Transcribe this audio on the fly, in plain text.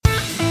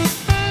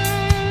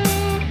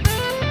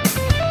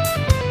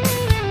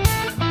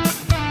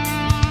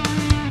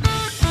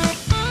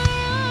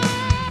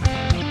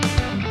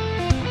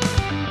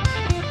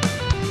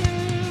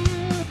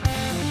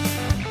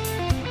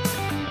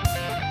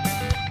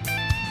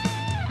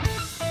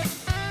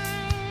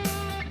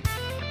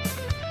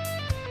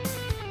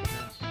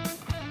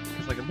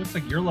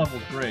looks like your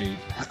level's great.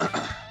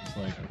 It's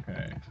like,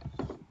 okay.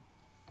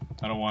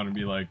 I don't want to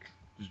be like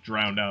just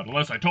drowned out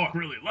unless I talk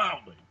really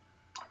loudly.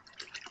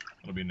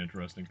 That'll be an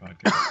interesting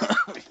podcast.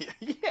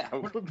 Yeah,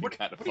 it would be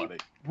kind of funny.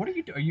 What are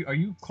you doing? Are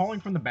you calling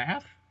from the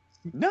bath?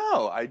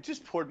 No, I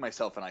just poured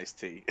myself an iced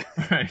tea.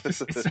 Right.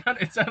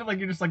 It sounded like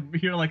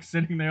you're like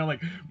sitting there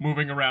like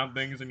moving around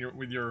things and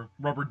with your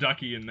rubber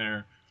ducky in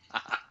there.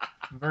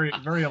 Very,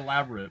 very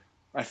elaborate.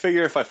 I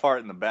figure if I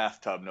fart in the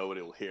bathtub,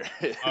 nobody will hear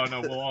it. Oh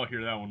no, we'll all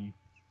hear that one.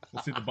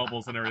 We'll see the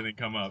bubbles and everything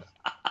come up.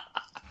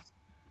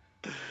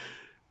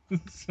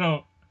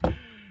 So,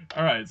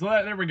 all right. So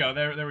there we go.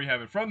 There we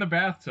have it. From the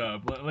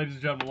bathtub, ladies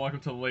and gentlemen,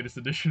 welcome to the latest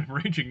edition of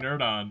Raging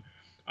Nerdon.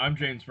 I'm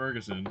James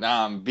Ferguson.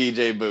 I'm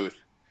BJ Booth.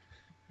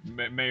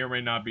 May or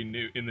may not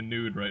be in the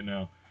nude right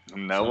now.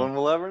 No one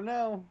will ever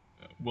know.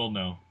 We'll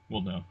know.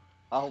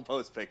 I'll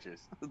post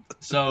pictures.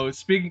 So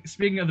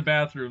speaking of the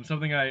bathroom,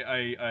 something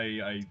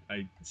I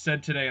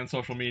said today on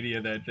social media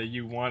that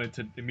you wanted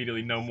to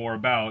immediately know more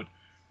about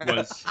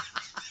was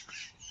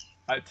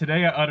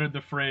today I uttered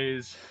the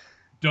phrase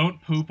 "Don't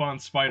poop on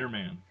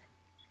Spider-Man"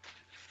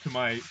 to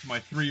my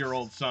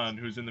 3-year-old son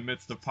who's in the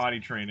midst of potty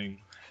training.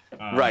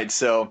 Right.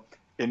 So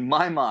in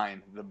my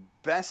mind, the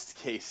best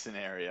case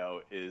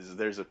scenario is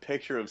there's a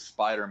picture of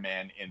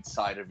Spider-Man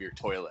inside of your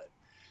toilet,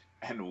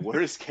 and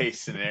worst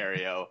case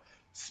scenario,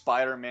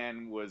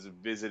 Spider-Man was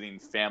visiting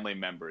family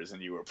members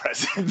and you were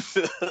present.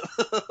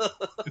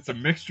 It's a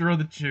mixture of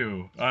the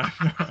two.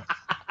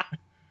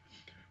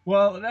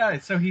 Well,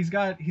 so he's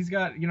got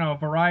a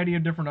variety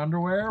of different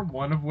underwear,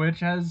 one of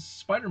which has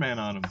Spider-Man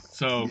on him.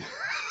 So,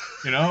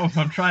 if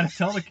I'm trying to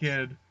tell the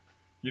kid,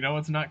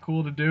 what's not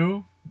cool to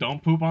do?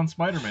 Don't poop on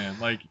Spider-Man.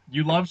 Like,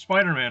 you love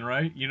Spider-Man,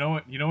 right? You know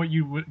what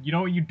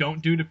you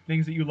don't do to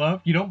things that you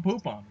love? You don't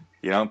poop on them.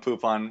 You don't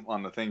poop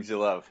on the things you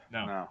love.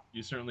 No.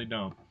 You certainly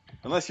don't.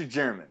 Unless you're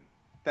German,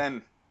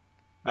 then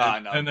no.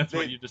 And that's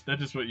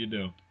just what you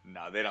do.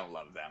 No, they don't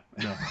love them.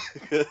 No.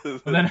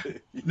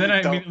 then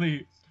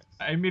I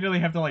immediately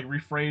have to like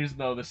rephrase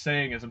the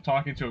saying as I'm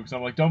talking to him because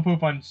I'm like, don't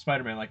poop on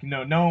Spider-Man. Like,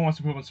 no one wants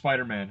to poop on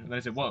Spider-Man. And then I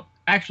said, well,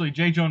 actually,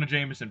 J. Jonah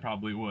Jameson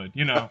probably would.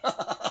 He's a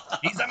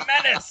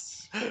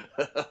menace.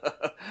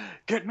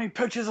 Get me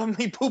pictures of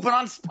me pooping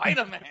on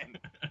Spider-Man.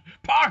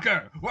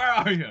 Parker, where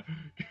are you?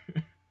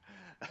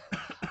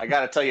 I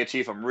gotta tell you,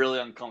 Chief, I'm really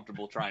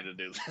uncomfortable trying to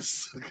do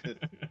this.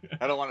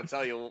 I don't want to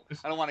tell you.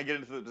 I don't want to get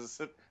into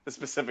the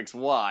specifics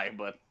why,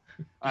 but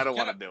I don't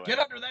want to do it. Get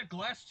under that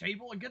glass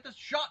table and get this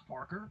shot,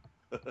 Parker.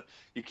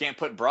 You can't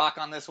put Brock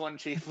on this one,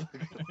 Chief.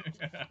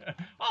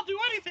 I'll do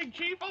anything,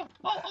 Chief. I'll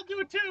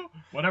do it too.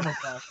 Whatever,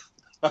 Brock.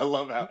 I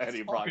love how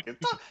Eddie Brock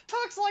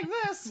talks like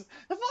this.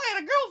 If I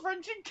had a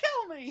girlfriend, she'd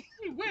kill me.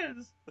 He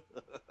whiz.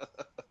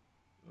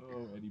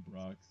 Oh, Eddie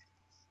Brock.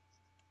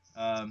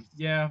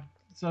 Yeah.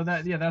 So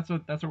that's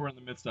what we're in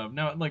the midst of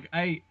now. Like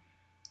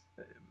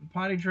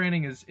potty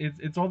training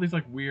it's all these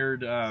like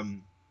weird,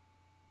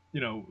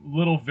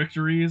 little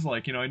victories.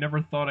 Like I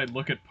never thought I'd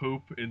look at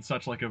poop in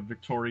such like a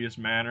victorious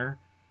manner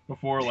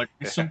before. Like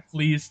I'm so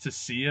pleased to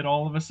see it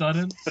all of a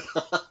sudden.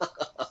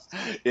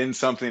 In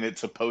something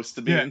it's supposed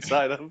to be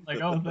inside of. Like,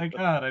 oh, thank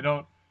God, I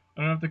don't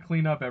have to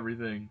clean up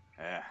everything.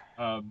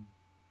 Yeah.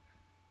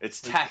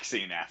 It's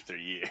taxing after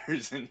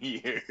years and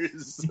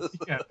years.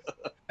 Yeah.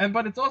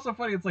 But it's also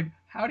funny. It's like,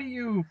 how do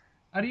you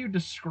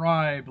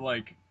describe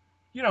like,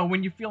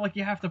 when you feel like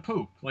you have to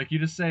poop? Like you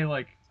just say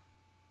like,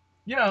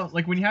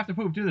 like when you have to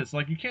poop, do this.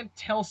 Like you can't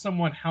tell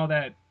someone how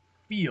that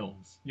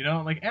feels.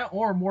 Like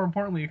or more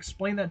importantly,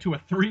 explain that to a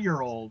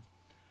 3-year-old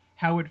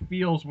how it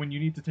feels when you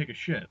need to take a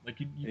shit. Like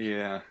you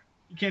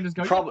can't just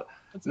go. Probably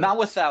not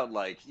without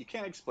like you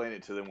can't explain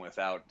it to them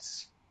without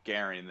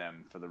scaring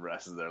them for the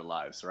rest of their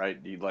lives, right?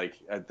 You like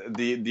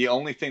the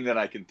only thing that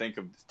I can think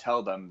of to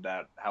tell them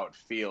that how it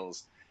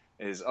feels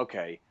is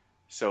okay.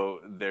 So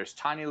there's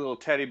tiny little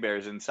teddy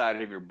bears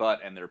inside of your butt,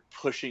 and they're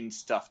pushing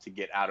stuff to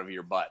get out of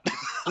your butt.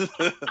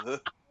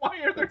 Why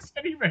are there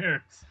teddy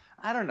bears?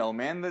 I don't know,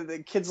 man.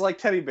 The kids like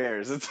teddy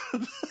bears.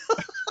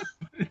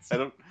 I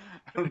don't.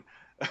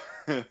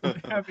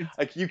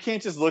 Like you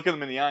can't just look at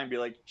them in the eye and be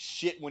like,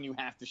 shit when you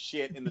have to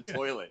shit in the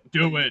toilet.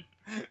 Do it.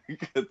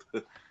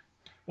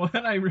 Well,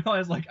 then I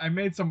realized like I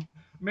made some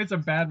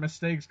bad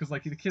mistakes because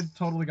like the kid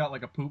totally got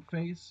like a poop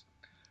face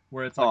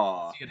where it's like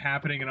you see it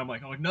happening and I'm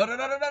like no.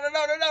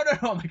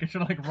 I'm like I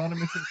should like run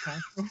him into the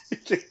classroom.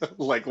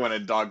 Like when a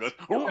dog goes.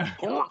 God.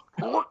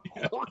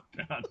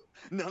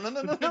 No.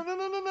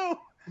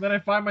 Then I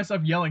find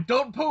myself yelling,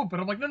 "Don't poop!"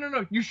 And I'm like,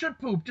 "No, you should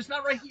poop, just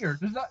not right here.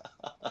 Just not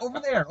over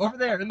there,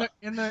 in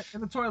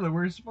the toilet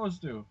where you're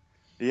supposed to."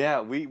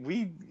 Yeah,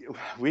 we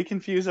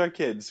confuse our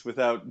kids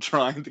without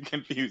trying to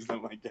confuse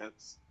them, I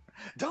guess.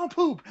 Don't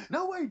poop.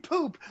 No, wait,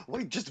 poop.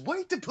 Wait, just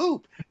wait to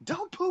poop.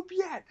 Don't poop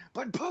yet,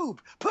 but poop.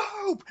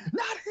 Poop.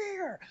 Not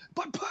here,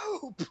 but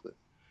poop.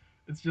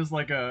 It's just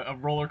like a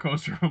roller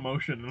coaster of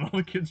emotion, and all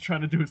the kid's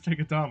trying to do is take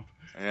a dump.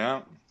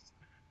 Yeah.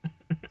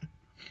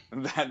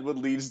 That would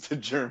lead to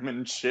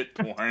German shit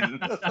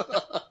porn.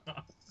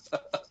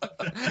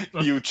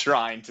 You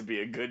trying to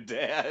be a good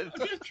dad.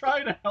 I'm just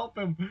trying to help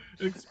him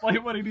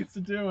explain what he needs to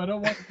do. I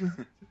don't want him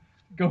to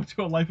go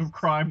to a life of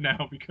crime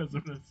now because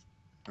of this.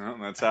 Well,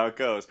 that's how it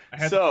goes.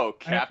 I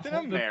Captain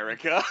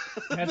America.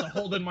 I had to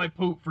hold in my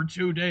poop for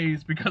 2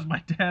 days because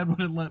my dad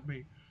wouldn't let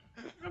me.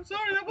 I'm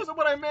sorry, that wasn't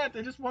what I meant.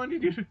 I just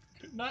wanted you to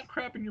not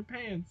crap in your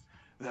pants.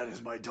 That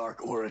is my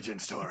dark origin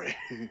story.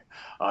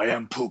 I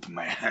am Poop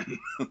Man.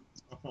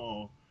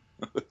 Oh.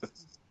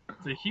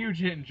 It's a huge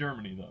hit in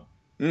Germany,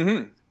 though.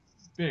 Mm-hmm.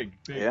 Big.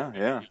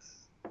 Yeah.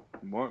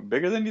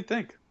 Bigger than you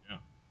think. Yeah.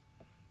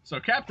 So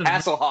Captain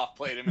Hasselhoff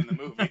played him in the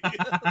movie.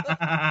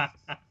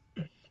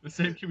 The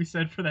same can be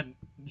said for that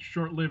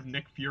short-lived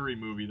Nick Fury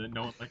movie that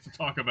no one likes to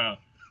talk about.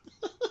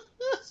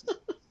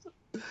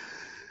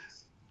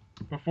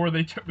 Before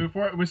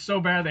it was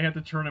so bad they had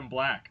to turn him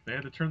black. They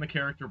had to turn the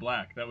character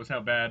black. That was how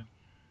bad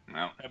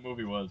that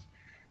movie was.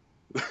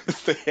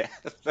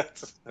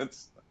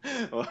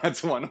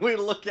 That's one way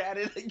to look at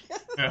it, I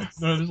guess. Yeah.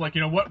 No, it's like,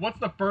 what's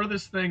the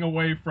furthest thing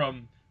away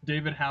from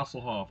David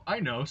Hasselhoff? I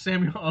know,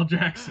 Samuel L.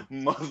 Jackson.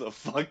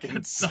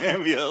 Motherfucking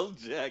Samuel L.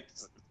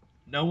 Jackson.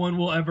 No one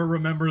will ever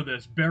remember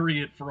this.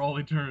 Bury it for all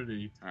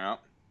eternity. Yeah.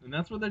 And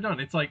that's what they've done.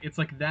 It's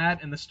like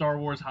that and the Star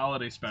Wars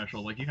Holiday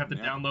Special. Like, you have to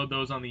download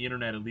those on the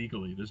internet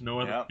illegally. There's no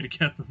other way to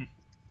get them.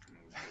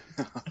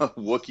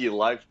 Wookiee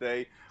Life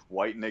Day,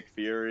 White Nick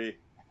Fury,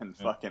 and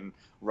fucking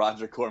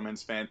Roger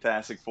Corman's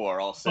Fantastic Four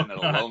all sitting at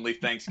a lonely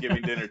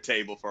Thanksgiving dinner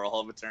table for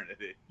all of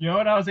eternity. You know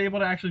what I was able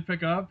to actually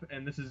pick up,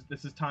 and this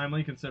is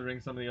timely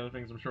considering some of the other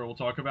things I'm sure we'll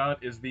talk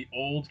about, is the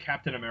old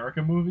Captain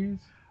America movies.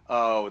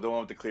 Oh, the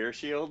one with the clear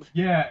shield?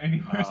 Yeah, and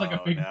he wears like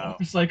a big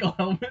motorcycle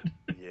helmet.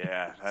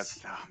 Yeah,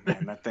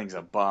 man, that thing's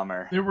a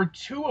bummer. There were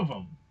 2 of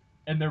them,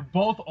 and they're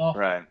both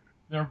awful. Right.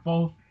 They're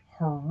both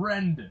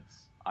horrendous.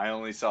 I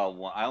only saw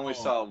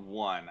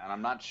one, and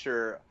I'm not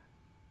sure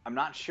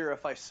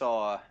if I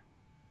saw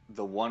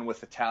the one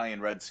with Italian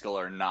Red Skull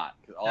or not.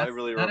 All I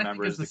really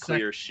remember is the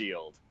clear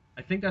shield.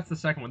 I think that's the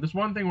second one. There's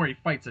one thing where he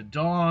fights a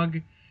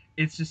dog.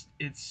 It's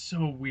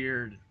so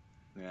weird.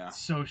 Yeah.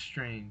 It's so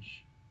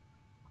strange.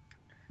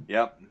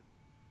 Yep.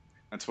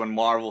 That's when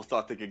Marvel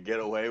thought they could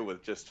get away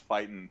with just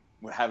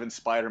having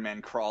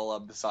Spider-Man crawl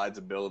up the sides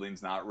of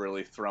buildings, not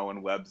really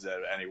throwing webs at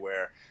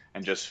anywhere,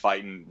 and just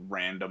fighting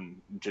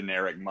random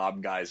generic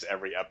mob guys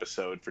every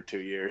episode for 2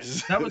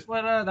 years. That was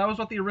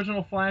what the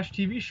original Flash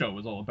TV show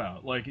was all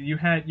about. Like, you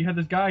had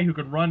this guy who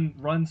could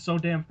run so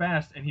damn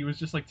fast, and he was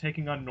just like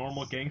taking on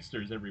normal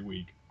gangsters every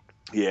week.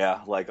 Yeah,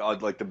 like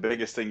the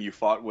biggest thing you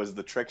fought was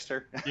the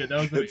Trickster. Yeah,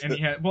 that was and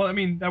he had. Well, I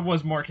mean, that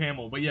was Mark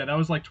Hamill, but yeah, that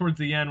was like towards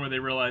the end where they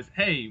realized,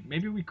 hey,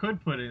 maybe we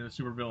could put in a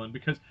supervillain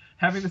because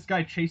having this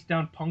guy chase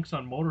down punks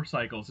on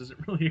motorcycles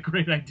isn't really a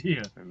great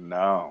idea.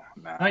 No.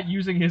 Not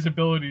using his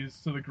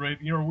abilities to the great.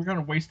 We're kind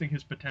of wasting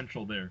his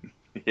potential there.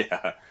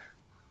 Yeah.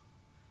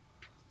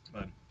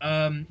 But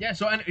yeah.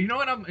 So and you know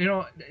what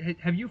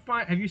have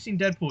you seen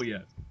Deadpool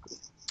yet?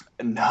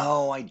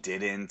 No, I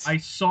didn't. I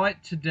saw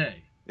it today.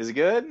 Is it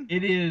good?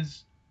 It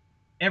is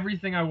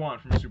everything I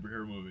want from a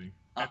superhero movie.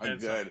 Oh,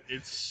 good.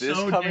 It's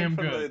so damn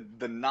good.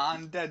 The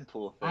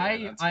non-Deadpool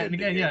thing. And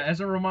again, yeah,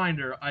 as a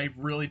reminder, I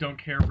really don't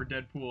care for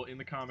Deadpool in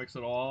the comics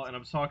at all, and I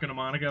was talking to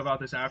Monica about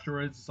this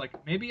afterwards. It's like,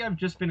 maybe I've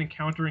just been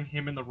encountering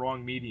him in the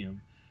wrong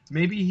medium.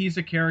 Maybe he's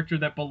a character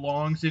that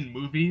belongs in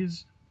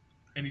movies,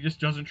 and he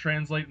just doesn't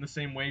translate in the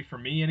same way for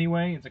me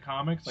anyway into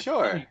comics. Like,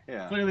 sure,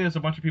 Clearly there's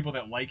a bunch of people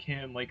that like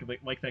him, like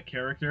that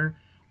character.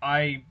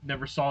 I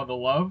never saw the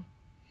love.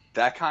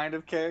 That kind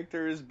of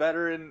character is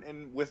better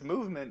in with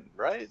movement,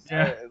 right?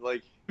 Yeah.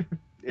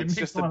 It's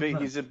just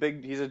he's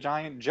a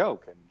giant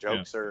joke, and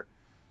jokes are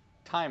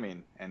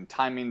timing, and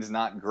timing's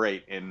not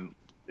great in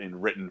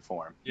written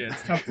form. Yeah,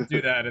 it's tough to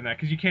do that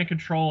because you can't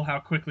control how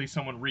quickly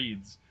someone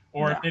reads.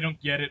 Or if they don't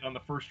get it on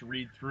the first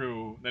read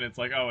through, then it's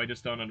like, oh, I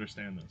just don't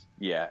understand this.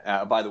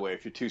 Yeah. By the way,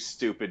 if you're too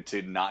stupid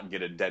to not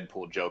get a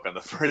Deadpool joke on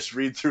the first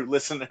read through,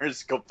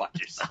 listeners, go fuck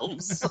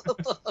yourselves.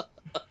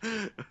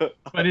 But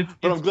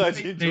I'm glad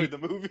you enjoyed the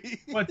movie.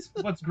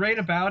 What's great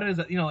about it is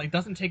that it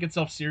doesn't take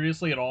itself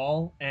seriously at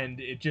all, and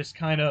it just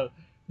kind of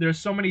there's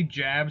so many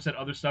jabs at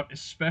other stuff,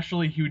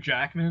 especially Hugh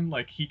Jackman.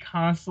 Like, he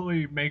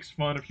constantly makes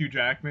fun of Hugh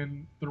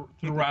Jackman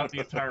throughout the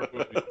entire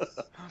movie.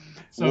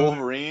 So,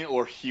 Wolverine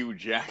or Hugh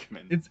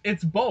Jackman?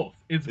 It's both.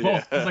 It's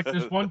both. Yeah. Like,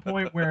 there's one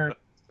point where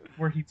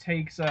he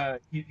takes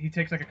he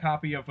takes like a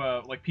copy of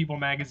like People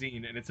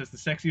magazine, and it says the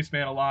sexiest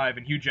man alive,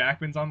 and Hugh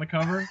Jackman's on the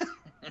cover.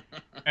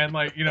 And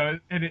and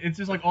it's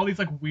just like all these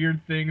like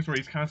weird things where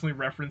he's constantly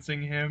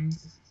referencing him.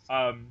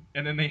 And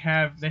then they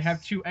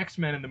have 2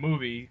 X-Men in the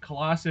movie,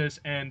 Colossus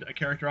and a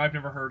character I've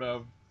never heard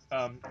of,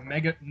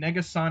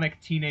 Negasonic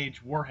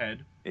Teenage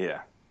Warhead.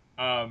 Yeah.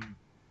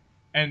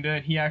 And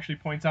then he actually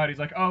points out, he's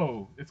like,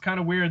 oh, it's kind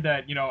of weird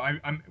that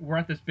we're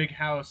at this big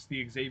house,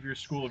 the Xavier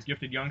School of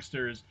Gifted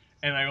Youngsters,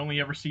 and I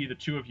only ever see the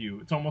 2 of you.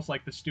 It's almost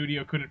like the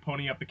studio couldn't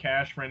pony up the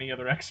cash for any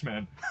other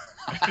X-Men.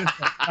 It's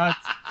like, that's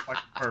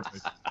fucking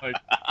perfect. Like,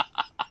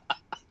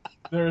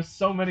 There are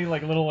so many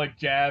like little like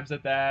jabs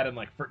at that, and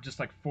like just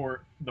like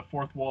for the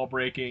fourth wall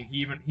breaking.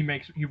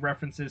 He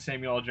references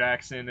Samuel L.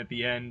 Jackson at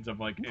the end of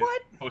like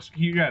What? post.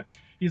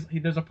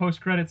 There's a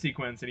post credit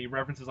sequence, and he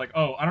references like,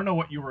 oh, I don't know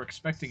what you were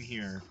expecting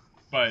here,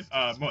 but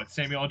what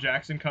Samuel L.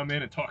 Jackson come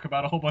in and talk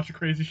about a whole bunch of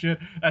crazy shit?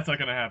 That's not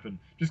gonna happen.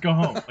 Just go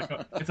home.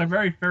 Like it's a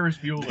very Ferris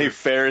They Bueller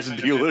Ferris kind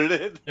of Buellered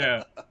it.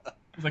 yeah.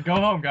 It's like, go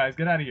home, guys.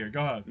 Get out of here.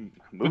 Go home.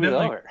 But Movie's then,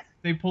 like, over.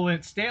 they pull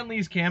in Stan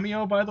Lee's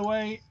cameo. By the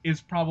way,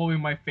 is probably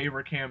my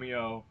favorite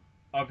cameo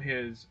of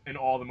his in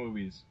all the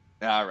movies.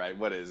 All right,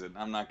 what is it?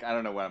 I'm not. I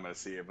don't know when I'm going to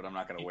see it, but I'm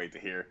not going to wait to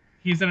hear.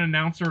 He's an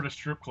announcer at a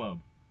strip club.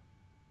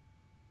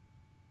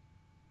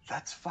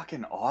 That's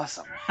fucking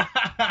awesome.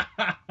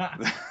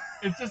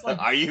 It's just like,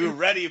 are you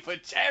ready for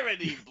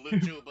charity, Blue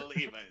True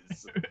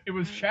Believers? It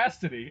was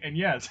chastity, and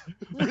yes,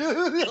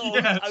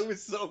 yes. I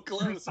was so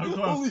close. So close.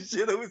 Holy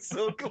shit, I was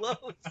so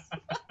close.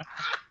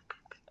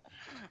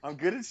 I'm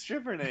good at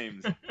stripper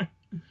names.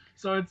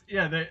 So it's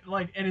they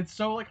like, and it's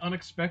so like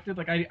unexpected.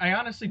 Like I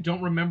honestly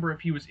don't remember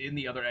if he was in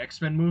the other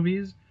X-Men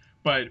movies,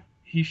 but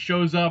he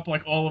shows up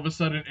like all of a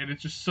sudden, and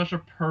it's just such a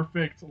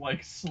perfect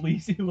like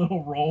sleazy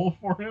little role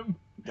for him.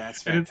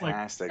 That's and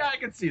fantastic. It's like, yeah, I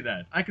can see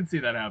that. I can see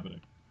that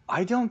happening.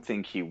 I don't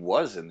think he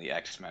was in the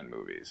X-Men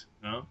movies.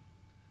 No,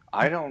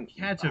 I don't. He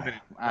had to have been.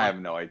 I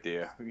have no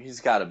idea. He's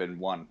got to have been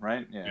one,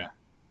 right? Yeah.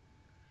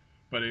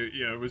 But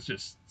it was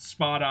just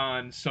spot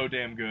on, so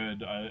damn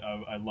good.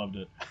 I loved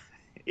it.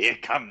 Here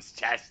comes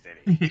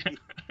chastity.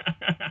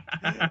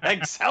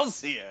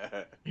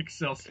 Excelsior.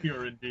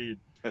 Excelsior indeed.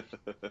 But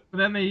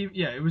then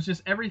it was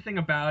just everything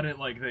about it,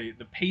 like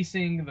the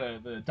pacing,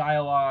 the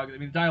dialogue. I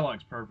mean, the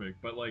dialogue's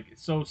perfect, but like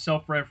it's so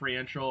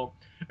self-referential.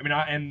 I mean,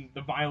 and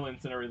the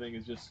violence and everything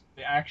is just,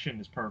 the action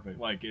is perfect.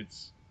 Like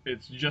it's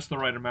just the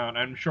right amount.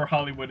 I'm sure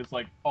Hollywood is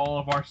like, all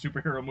of our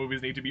superhero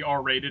movies need to be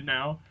R-rated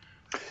now.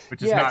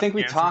 Which is I not think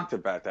we canceled. talked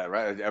about that,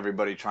 right?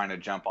 Everybody trying to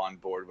jump on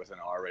board with an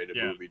R-rated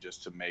movie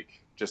just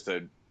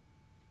to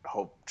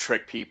hope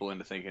trick people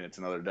into thinking it's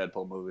another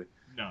Deadpool movie.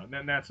 No,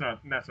 that's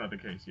not the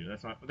case here.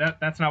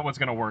 That's not what's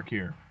gonna work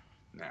here.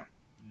 No.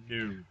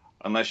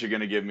 Unless you're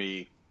gonna give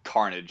me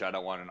Carnage, I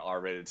don't want an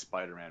R-rated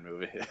Spider-Man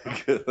movie.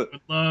 Would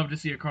love to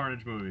see a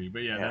Carnage movie,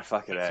 but that's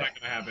not gonna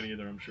happen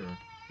either, I'm sure.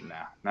 No,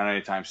 not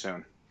anytime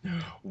soon.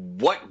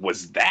 What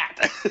was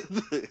that?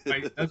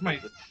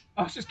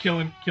 I was just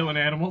killing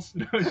animals.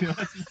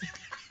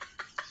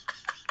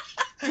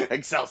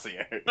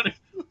 Excelsior.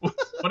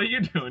 What are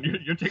you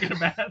doing? You're taking a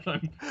bath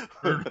on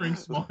murdering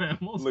small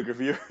animals? Look,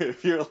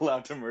 if you're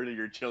allowed to murder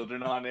your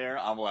children on air,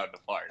 I'm allowed to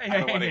fart. I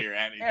don't want to hear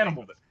anything.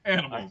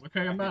 Animals.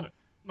 Okay, I'm not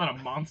a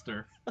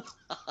monster.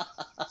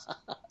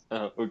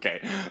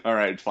 Okay, all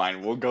right,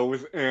 fine. We'll go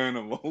with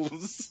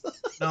animals.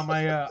 Now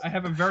I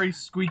have a very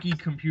squeaky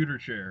computer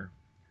chair,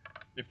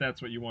 if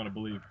that's what you want to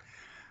believe.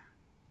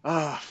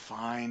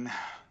 Fine.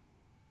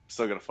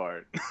 Still gonna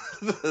fart.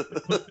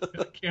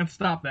 Can't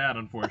stop that,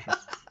 unfortunately.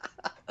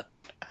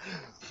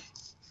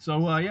 So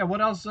what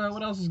else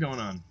is going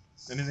on?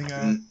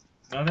 Anything?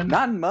 Nothing.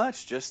 Not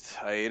much. Just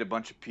I ate a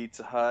bunch of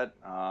Pizza Hut.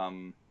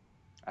 I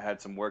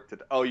had some work to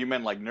do. Oh, you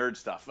meant like nerd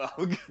stuff. No,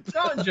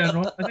 in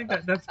general. I think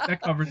that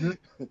covers it.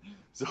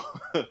 So,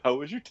 how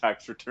was your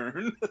tax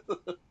return?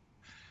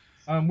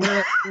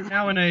 We're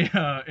now in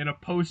a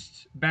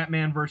post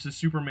Batman versus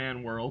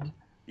Superman world.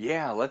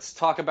 Yeah, let's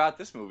talk about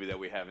this movie that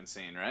we haven't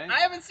seen, right? I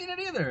haven't seen it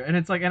either, and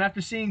it's like, and after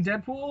seeing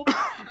Deadpool,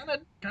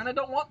 kind of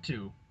don't want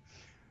to.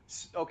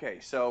 Okay,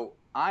 so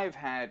have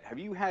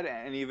you had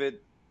any of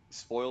it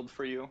spoiled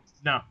for you?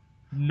 No,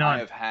 none. I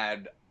have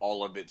had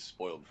all of it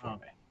spoiled for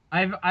me.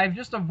 I've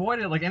just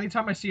avoided, like,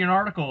 anytime I see an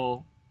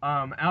article,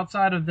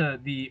 outside of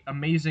the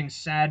amazing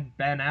sad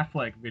Ben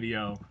Affleck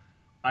video,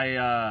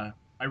 I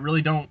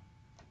really don't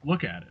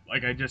look at it.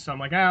 Like, I'm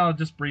like, I'll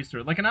just breeze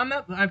through it. Like, and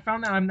I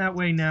found that I'm that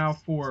way now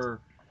for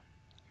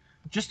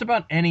just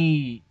about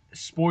any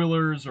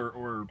spoilers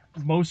or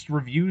most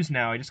reviews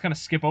now. I just kind of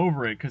skip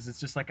over it because it's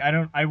just like,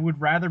 I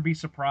would rather be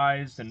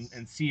surprised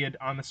and see it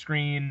on the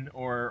screen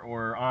or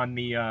on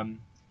the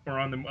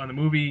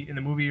movie, in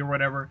the movie or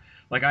whatever.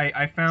 Like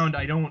I found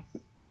I don't,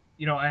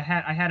 I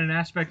had an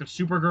aspect of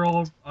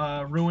Supergirl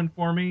ruined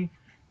for me,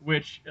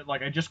 which,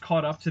 like, I just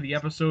caught up to the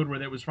episode where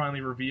that was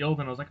finally revealed,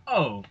 and I was like,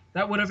 oh,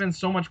 that would have been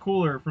so much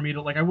cooler for me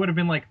to, like, I would have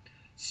been like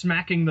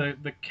smacking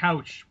the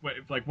couch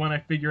like when I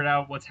figured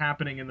out what's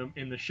happening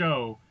in the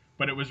show,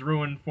 but it was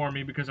ruined for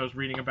me because I was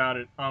reading about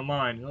it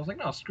online. And I was like,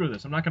 no, screw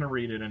this. I'm not going to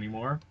read it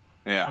anymore.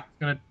 Yeah. I'm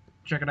going to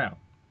check it out.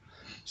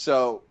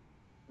 So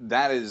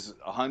that is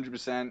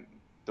 100%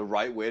 the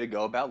right way to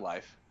go about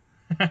life,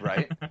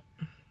 right?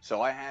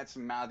 So I had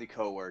some mouthy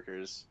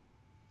coworkers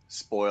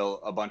spoil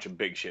a bunch of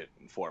big shit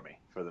for me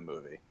for the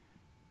movie.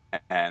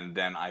 And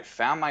then I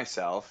found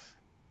myself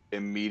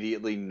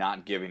immediately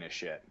not giving a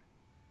shit.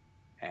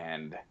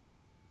 And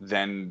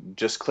then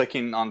just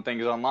clicking on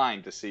things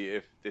online to see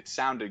if it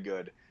sounded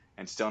good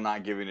and still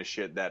not giving a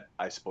shit that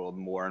I spoiled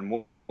more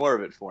and more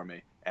of it for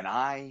me. And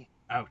I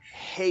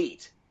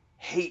hate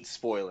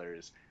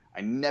spoilers.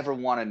 I never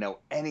want to know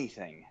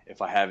anything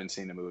if I haven't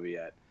seen the movie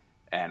yet.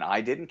 And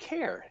I didn't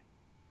care.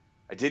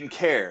 I didn't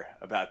care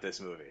about this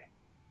movie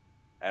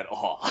at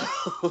all.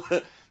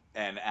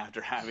 And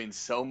after having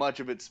so much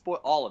of it spoiled,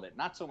 all of it,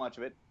 not so much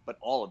of it, but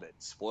all of it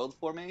spoiled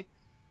for me,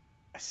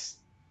 I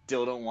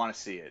still don't want to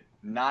see it.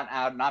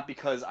 Not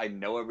because I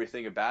know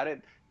everything about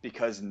it,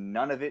 because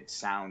none of it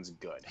sounds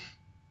good.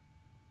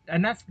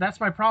 And that's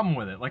my problem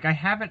with it. Like, I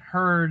haven't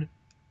heard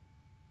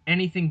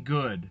anything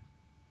good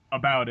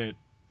about it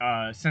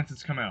since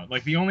it's come out.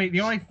 Like, the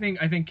only thing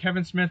I think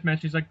Kevin Smith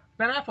mentioned is like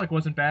Ben Affleck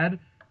wasn't bad,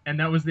 and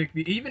that was the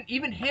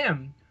even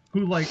him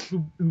who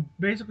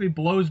basically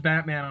blows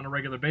Batman on a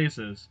regular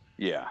basis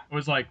Yeah.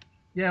 was like,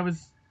 yeah, it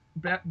was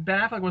Ben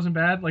Affleck wasn't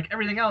bad. Like,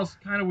 everything else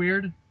kind of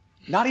weird.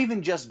 Not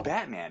even just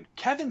Batman.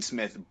 Kevin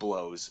Smith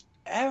blows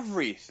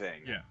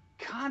everything Yeah.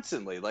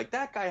 constantly. Like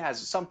that guy has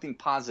something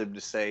positive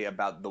to say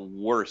about the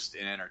worst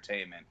in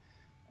entertainment.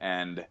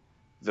 And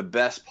the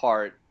best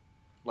part,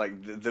 like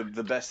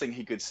the best thing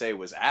he could say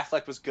was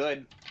Affleck was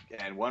good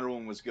and Wonder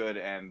Woman was good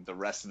and the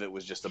rest of it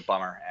was just a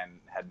bummer and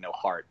had no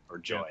heart or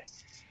Yeah. joy.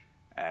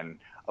 And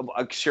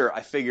sure,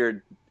 I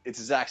figured it's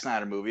a Zack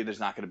Snyder movie. There's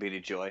not going to be any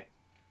joy,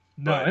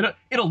 No, but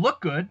it'll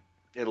look good.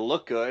 it'll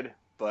look good.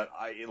 But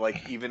I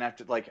like even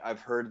after like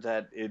I've heard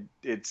that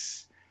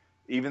it's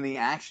even the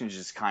action is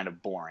just kind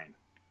of boring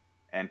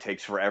and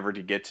takes forever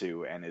to get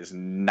to and is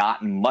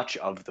not much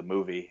of the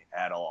movie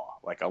at all.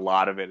 Like a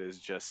lot of it is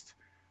just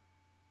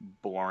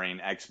boring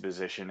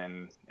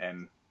exposition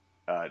and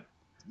uh,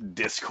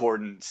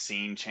 discordant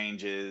scene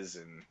changes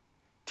and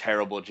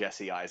terrible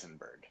Jesse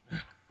Eisenberg.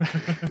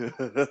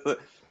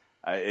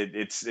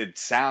 It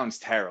sounds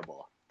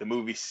terrible. The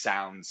movie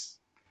sounds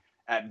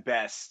at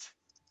best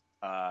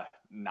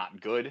not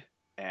good,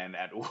 and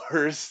at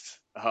worst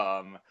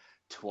 21%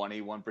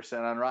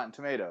 on Rotten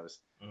Tomatoes.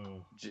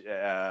 Oh,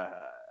 Uh,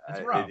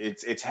 that's rough.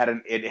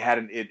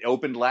 it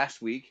opened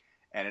last week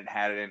and it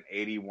had an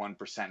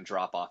 81%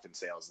 drop off in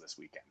sales this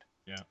weekend.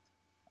 Yeah.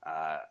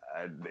 Uh,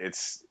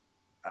 it's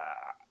I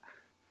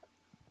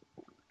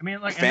mean,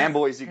 like,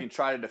 fanboys. You can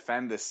try to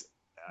defend this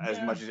as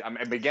yeah. much as I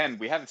mean, again,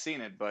 we haven't seen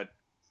it, but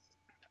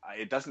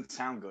it doesn't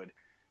sound good.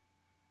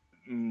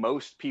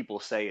 Most people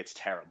say it's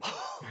terrible.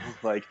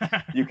 Like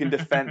you can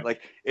defend,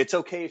 like it's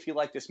okay if you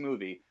like this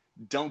movie.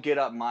 Don't get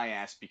up my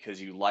ass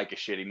because you like a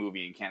shitty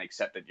movie and can't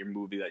accept that your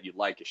movie that you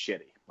like is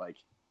shitty. Like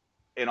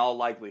in all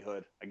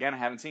likelihood, again, I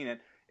haven't seen it.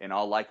 In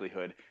all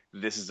likelihood,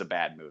 this is a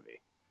bad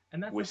movie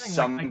And that's the with thing. Like,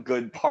 some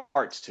good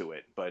parts to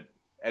it, but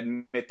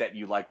admit that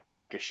you like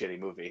a shitty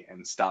movie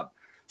and stop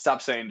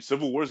saying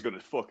Civil War is gonna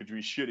fucking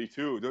be shitty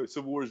too.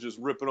 Civil War is just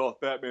ripping off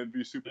Batman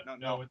v Super.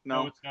 no, it's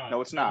not. No, it's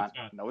No, it's not.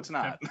 not. No, it's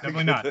not.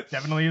 Definitely not.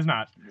 Definitely is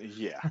not.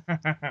 Yeah.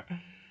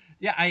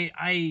 Yeah, I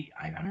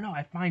don't know.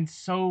 I find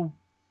so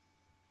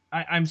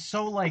I'm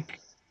so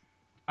like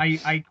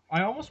I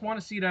almost want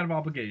to see it out of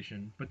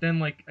obligation, but then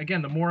like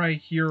again, the more I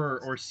hear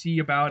or see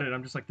about it,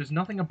 I'm just like, there's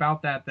nothing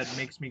about that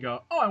makes me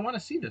go, oh, I want to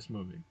see this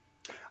movie.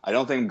 I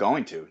don't think I'm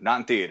going to. Not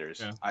in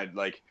theaters. Yeah.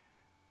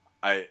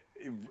 I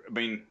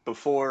mean,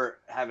 before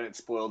having it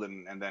spoiled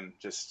and then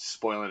just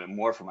spoiling it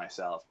more for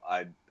myself,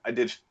 I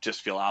did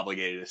just feel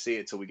obligated to see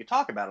it so we could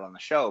talk about it on the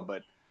show.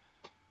 But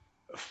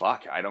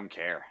fuck, I don't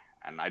care,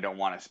 and I don't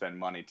want to spend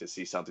money to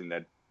see something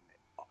that,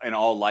 in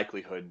all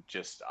likelihood,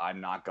 just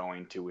I'm not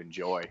going to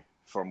enjoy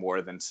for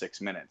more than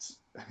 6 minutes.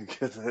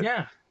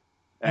 Yeah.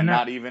 And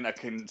not even a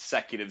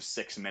consecutive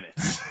 6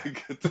 minutes.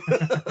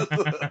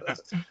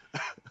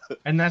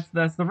 And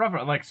that's the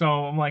rough. Like,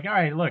 so I'm like, all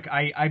right, look,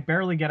 I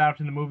barely get out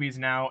to the movies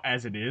now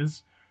as it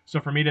is. So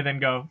for me to then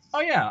go,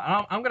 oh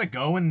yeah, I'm gonna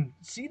go and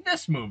see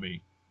this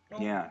movie.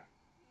 Well, Yeah.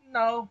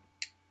 No,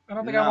 I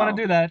don't think I want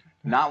to do that.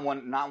 Not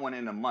one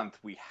in a month.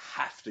 We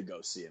have to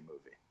go see a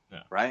movie.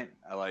 Yeah. Right?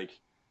 I'm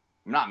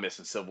not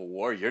missing Civil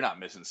War. You're not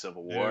missing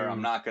Civil War. No.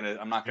 I'm not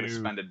gonna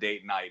spend a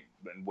date night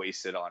and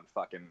waste it on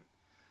fucking.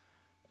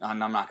 I'm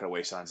not gonna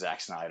waste it on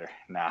Zack Snyder.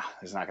 Nah,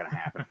 it's not gonna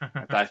happen.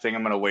 I think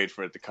I'm gonna wait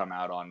for it to come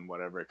out on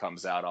whatever it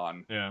comes out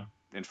on. Yeah.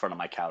 In front of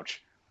my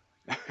couch.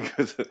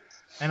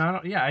 And I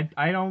don't. Yeah,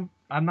 I don't.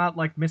 I'm not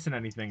like missing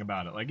anything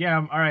about it. Like, yeah,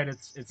 all right.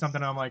 It's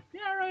something I'm like,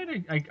 yeah, all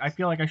right. I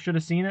feel like I should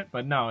have seen it,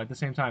 but no. At the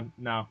same time,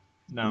 no.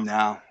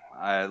 No.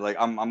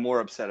 I'm more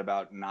upset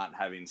about not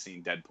having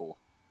seen Deadpool.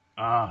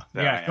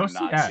 Yeah, go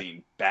see that.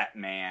 Seen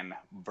Batman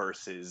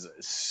versus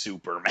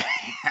Superman.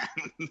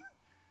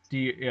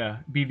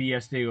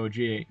 BVS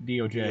DOJ.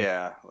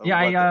 Yeah.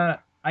 Yeah,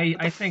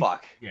 I think.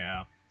 Fuck.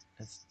 Yeah,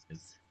 it's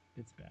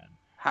bad.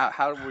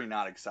 How are we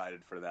not excited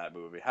for that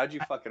movie? How'd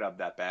you fuck it up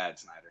that bad,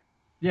 Snyder?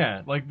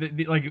 Yeah, like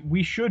like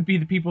we should be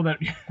the people that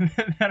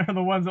that are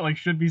the ones that like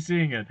should be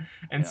seeing it,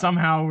 and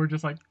somehow we're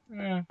just like,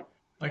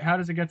 like how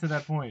does it get to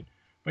that point?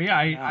 But yeah,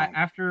 I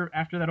after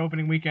that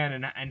opening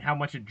weekend and how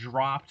much it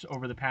dropped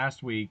over the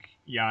past week,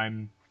 yeah,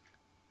 I'm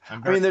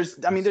there's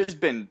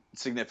been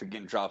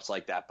significant drops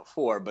like that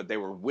before, but they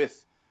were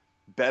with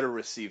better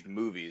received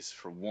movies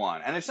for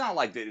one, and it's not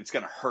like it's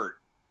gonna hurt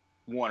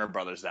Warner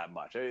Brothers that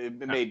much. It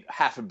made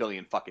 $500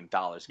 million fucking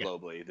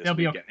globally this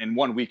weekend in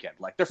one weekend.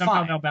 Like they're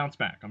somehow fine. They'll bounce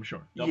back, I'm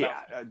sure.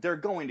 They're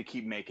going to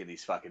keep making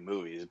these fucking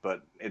movies,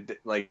 but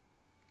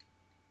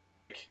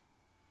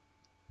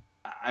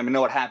I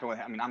know what happened with.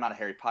 I mean, I'm not a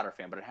Harry Potter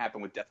fan, but it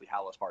happened with Deathly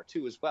Hallows Part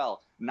 2 as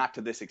well. Not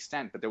to this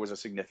extent, but there was a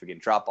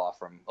significant drop off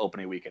from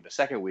opening weekend to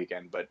second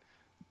weekend. But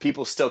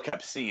people still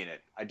kept seeing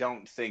it. I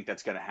don't think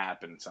that's going to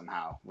happen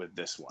somehow with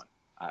this one.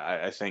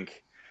 I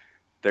think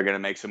they're going to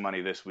make some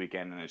money this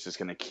weekend, and it's just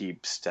going to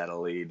keep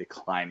steadily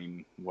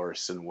declining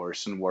worse and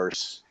worse and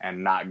worse,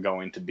 and not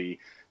going to be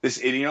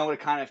this. You know what it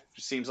kind of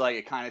seems like?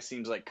 It kind of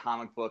seems like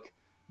comic book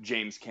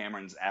James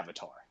Cameron's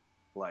Avatar.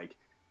 Like,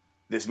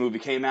 this movie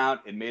came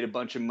out, it made a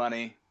bunch of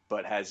money,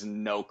 but has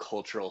no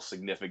cultural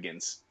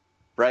significance,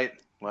 right?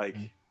 Like,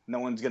 no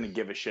one's going to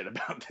give a shit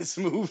about this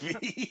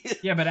movie.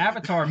 Yeah, but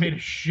Avatar made a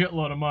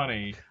shitload of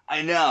money.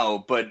 I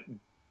know, but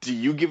do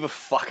you give a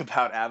fuck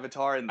about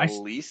Avatar in the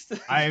least?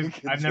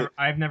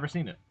 I've never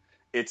seen it.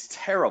 It's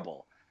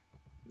terrible.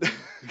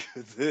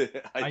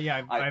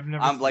 I've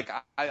never. I'm like,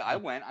 I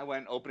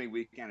went opening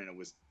weekend, and it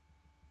was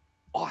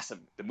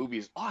awesome. The movie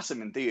is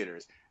awesome in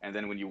theaters, and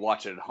then when you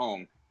watch it at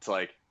home, it's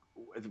like,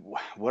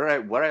 what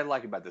did I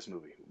like about this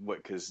movie?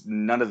 Because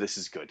none of this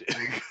is good.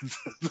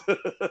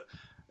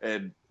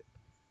 And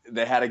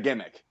they had a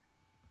gimmick.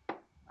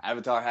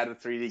 Avatar had a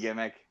 3D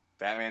gimmick.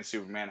 Batman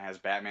Superman has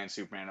Batman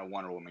Superman and a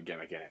Wonder Woman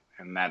gimmick in it,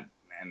 and I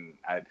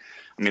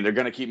mean, they're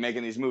gonna keep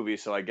making these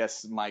movies, so I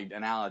guess my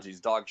analogy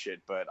is dog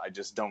shit, but I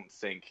just don't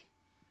think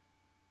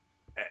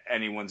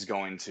anyone's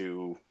going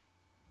to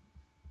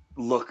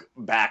look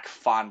back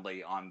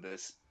fondly on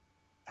this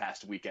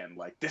past weekend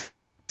like this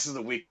is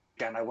the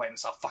weekend I went and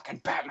saw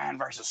fucking Batman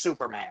versus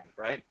Superman,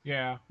 right?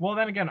 Yeah. Well,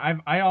 then again,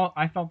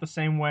 I felt the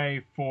same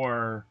way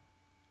for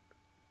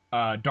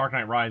Dark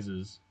Knight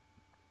Rises,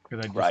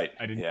 because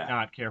I did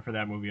not care for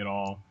that movie at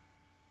all.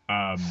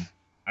 I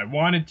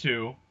wanted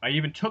to. I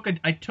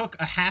took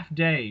a half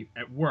day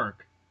at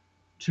work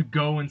to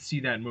go and see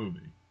that movie.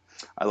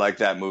 I like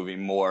that movie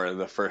more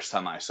the first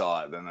time I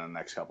saw it than the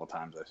next couple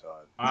times I saw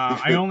it.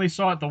 I only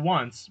saw it the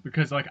once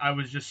because like I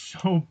was just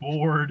so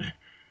bored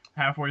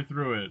halfway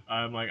through it.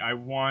 I'm like, I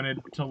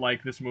wanted to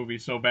like this movie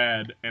so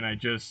bad, and I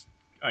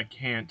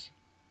can't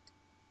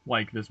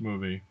like this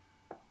movie.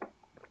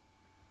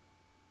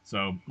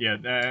 So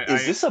yeah,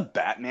 is this a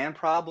Batman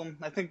problem?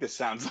 I think this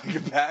sounds like a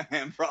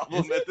Batman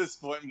problem at this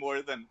point.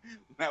 More than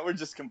now, we're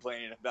just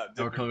complaining about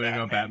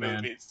different Batman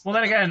movies. Well,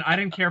 then again, I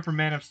didn't care for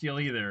Man of Steel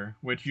either,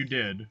 which you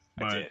did.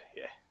 But, I did,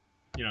 yeah.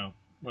 You know,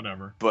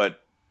 whatever.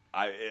 But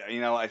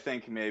I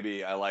think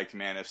maybe I liked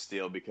Man of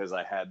Steel because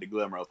I had the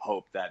glimmer of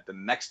hope that the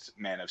next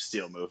Man of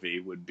Steel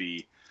movie would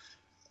be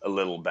a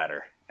little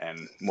better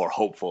and more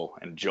hopeful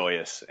and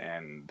joyous,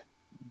 and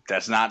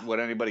that's not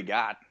what anybody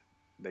got.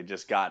 They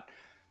just got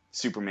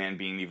Superman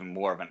being even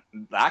more of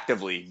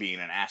actively being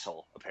an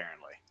asshole,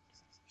 apparently.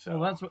 So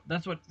well,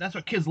 that's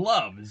what kids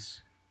love is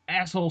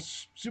asshole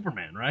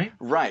Superman, right?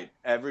 Right.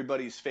 Every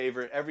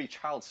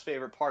child's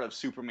favorite part of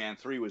Superman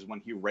 3 was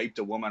when he raped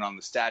a woman on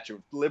the Statue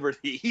of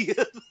Liberty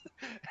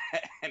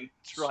and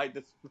tried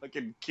to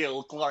fucking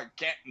kill Clark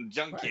Kent in the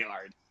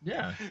junkyard. Right.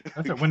 Yeah,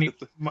 that's it.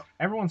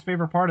 Everyone's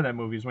favorite part of that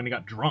movie is when he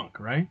got drunk,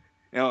 right?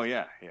 Oh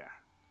yeah.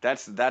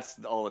 That's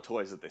all the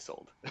toys that they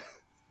sold.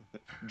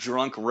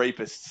 Drunk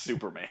rapist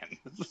Superman.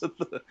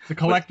 The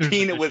collector's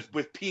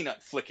with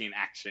peanut flicking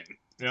action.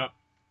 Yep.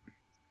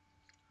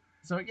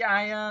 So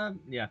yeah,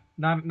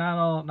 not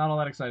all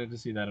that excited to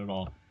see that at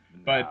all.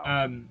 No. But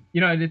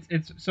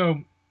it's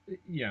so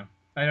yeah,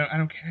 I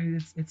don't care.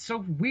 It's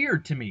so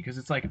weird to me because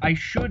it's like I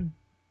should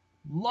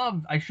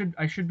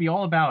be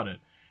all about it.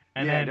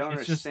 And yeah, then I don't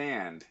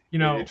understand.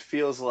 It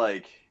feels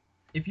like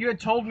if you had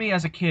told me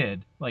as a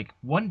kid, like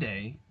one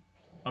day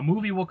a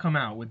movie will come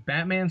out with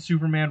Batman,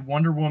 Superman,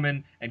 Wonder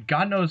Woman, and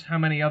God knows how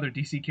many other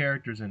DC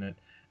characters in it,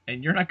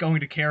 and you're not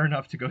going to care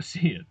enough to go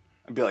see it.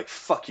 I'd be like,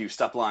 fuck you,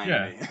 stop lying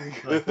to me.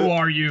 Like, who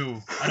are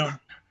you?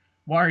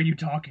 Why are you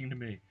talking to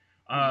me?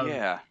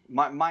 Yeah.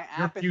 My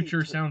apathy. Your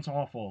future sounds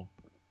awful.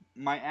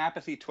 My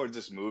apathy towards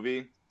this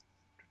movie,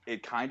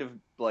 it kind of,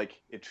 like,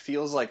 it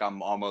feels like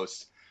I'm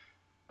almost,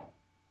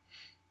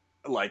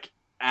 like,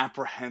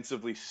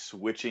 apprehensively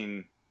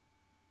switching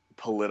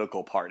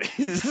political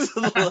parties.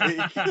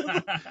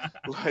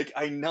 like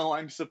I know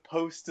I'm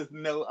supposed to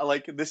know,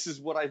 like, this is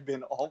what I've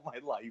been all my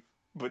life,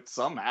 but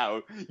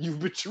somehow you've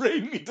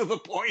betrayed me to the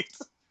point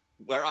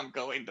where I'm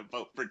going to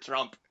vote for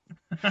Trump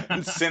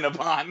and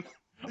Cinnabon.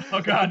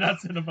 Oh god,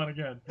 not Cinnabon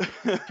again.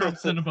 Trump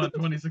Cinnabon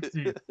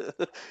 2016.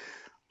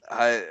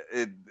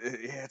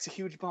 It's a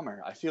huge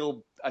bummer. I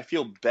feel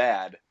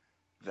bad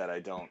that I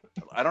don't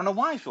know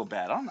why I feel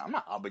bad. I'm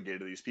not obligated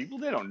to these people.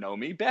 They don't know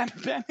me.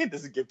 Batman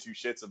doesn't give two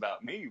shits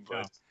about me.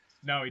 But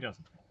no, he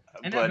doesn't.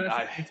 And but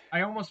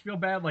I almost feel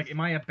bad. Like, am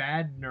I a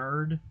bad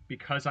nerd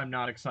because I'm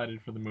not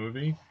excited for the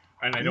movie?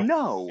 And I don't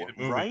know,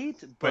 right?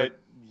 But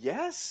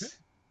yes.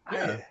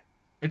 Yeah.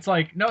 It's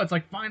like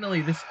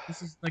finally this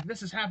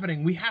is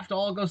happening. We have to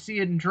all go see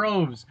it in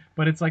droves.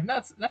 But it's like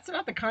that's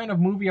not the kind of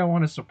movie I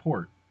want to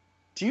support.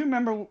 Do you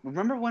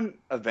remember when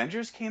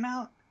Avengers came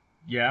out?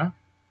 Yeah.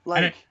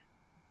 Like,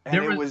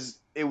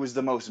 it was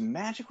the most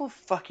magical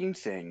fucking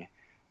thing.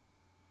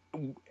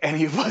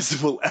 any of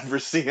us will ever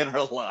see in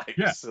our lives.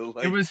 Yeah, So it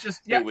like, was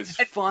just it was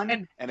fun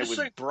and it just was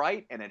so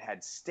bright and it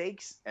had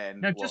stakes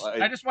and now, well,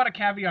 I just want to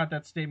caveat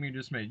that statement you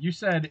just made. You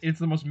said it's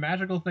the most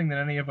magical thing that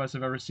any of us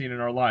have ever seen in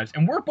our lives,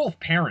 and we're both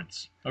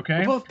parents. we're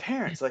Okay, both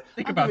parents. Like,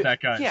 think I'll give about it.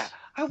 that, Yeah, guys.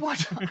 I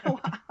watch.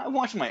 I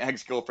watched my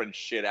ex girlfriend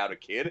shit out a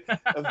kid.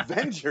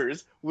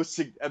 Avengers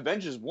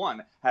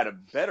 1 had a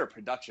better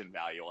production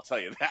value. I'll tell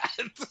you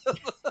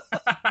The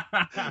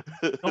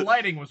that.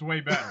 lighting was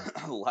way better.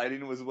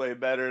 Lighting was way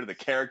better. The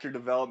character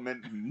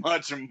development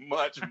much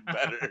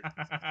better.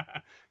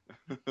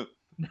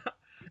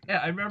 Yeah,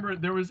 I remember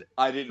there was.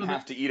 I didn't So the,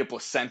 have to eat a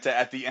placenta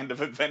at the end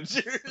of oh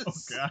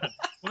Avengers. God.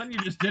 Well, then you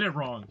just did it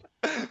wrong.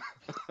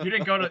 You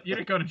didn't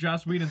go to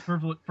Joss Whedon's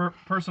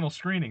personal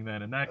screening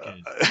then. In that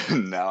case,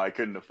 No, I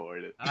couldn't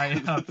afford it.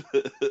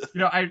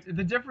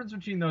 the difference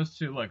between those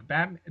two. Look,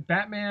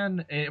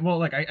 Batman. Well,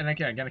 like,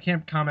 I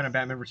can't comment on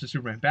Batman versus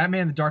Superman.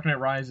 Batman: The Dark Knight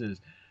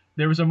Rises.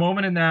 There was a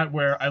moment in that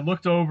where I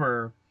looked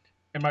over,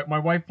 and my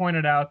wife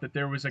pointed out that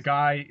there was a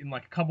guy in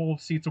like a couple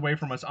of seats away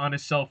from us on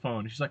his cell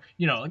phone. She's like,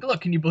 like,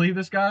 look, can you believe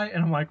this guy?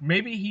 And I'm like,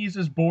 maybe he's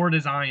as bored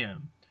as I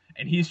am,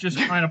 and he's just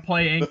trying to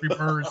play Angry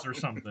Birds or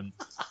something.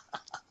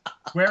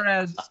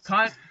 Whereas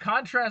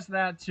contrast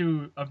that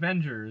to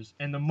Avengers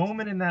and the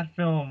moment in that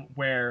film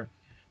where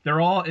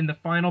they're all in the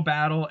final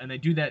battle and they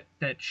do that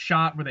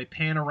shot where they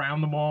pan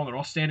around them all and they're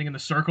all standing in the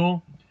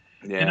circle.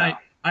 And Yeah.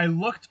 I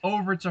looked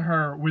over to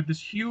her with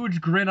this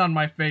huge grin on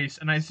my face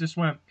and I just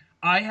went,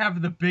 I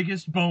have the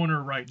biggest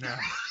boner right now.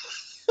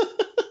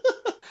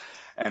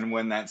 And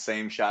when that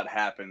same shot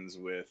happens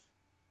with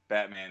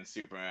Batman,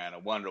 Superman,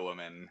 and Wonder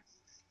Woman,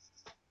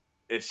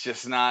 it's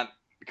just not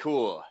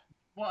cool.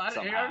 Well, I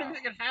don't Somehow. even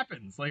think it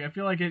happens. Like, I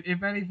feel like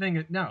if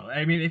anything, no.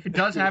 I mean, if it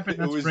does happen, It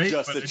that's was great.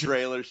 just but a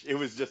trailer. It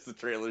was just the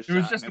trailer shot.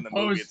 was just in a the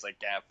movie, pose. it's like,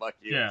 yeah, fuck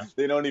you. Yeah.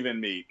 They don't even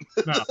meet.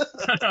 No,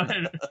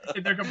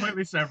 they're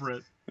completely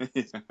separate.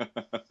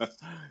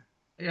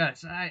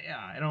 Yes,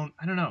 I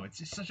don't know. It's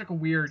just such like a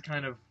weird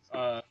kind of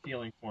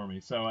feeling for me.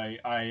 So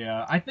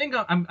I think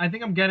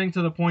I'm getting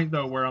to the point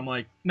though where I'm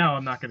like, no,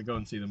 I'm not gonna go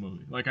and see the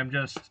movie. Like, I'm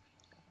just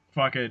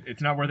fuck it.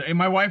 It's not worth it. And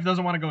my wife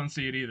doesn't want to go and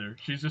see it either.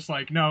 She's just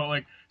like, no,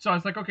 like, so I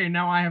was like, okay,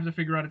 now I have to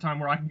figure out a time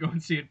where I can go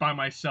and see it by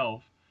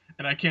myself,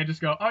 and I can't just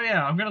go, oh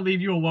yeah, I'm gonna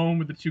leave you alone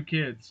with the two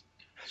kids.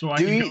 So I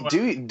can go.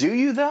 Do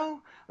you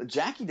though?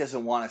 Jackie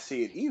doesn't want to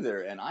see it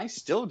either, and I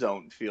still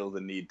don't feel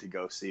the need to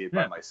go see it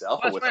by Yeah.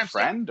 myself Well, or with a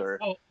friend. Or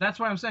well, that's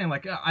why I'm saying,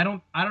 like, I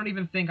don't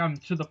even think I'm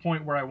to the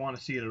point where I want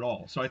to see it at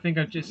all. So I think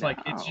I just like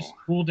it's just No.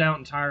 ruled out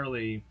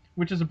entirely,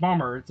 which is a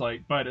bummer. It's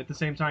like, but at the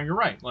same time, you're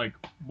right. Like,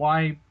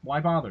 why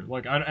bother?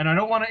 Like, and I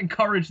don't want to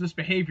encourage this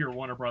behavior,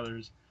 Warner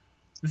Brothers.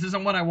 This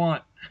isn't what I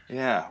want.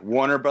 Yeah,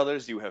 Warner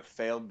Brothers, you have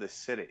failed this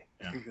city.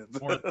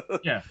 Yeah.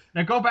 Yeah.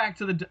 Now go back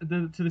to the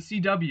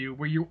CW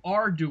where you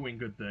are doing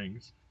good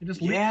things and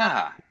just leave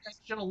that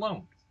shit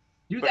alone.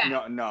 Do But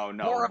that.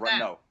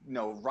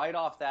 no, right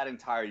off that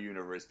entire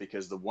universe,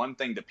 because the one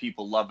thing that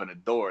people love and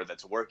adore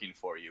that's working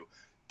for you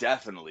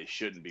definitely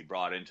shouldn't be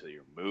brought into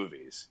your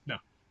movies.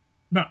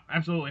 No,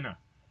 absolutely not.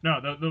 No,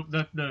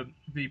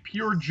 the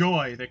pure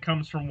joy that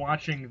comes from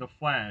watching The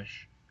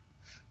Flash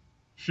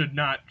should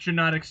not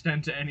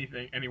extend to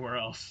anything anywhere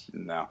else.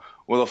 No.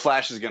 Well, The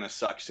Flash is going to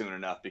suck soon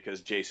enough because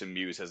Jason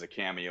Mewes has a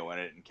cameo in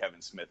it and Kevin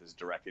Smith is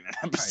directing an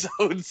episode.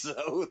 Right.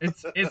 So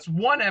it's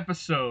one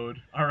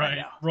episode. All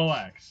right,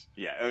 relax.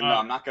 Yeah, no,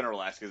 I'm not going to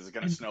relax because it's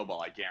going to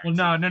snowball. I guarantee.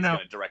 Well, no. He's going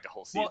to direct a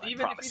whole season. Well,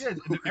 even if he did,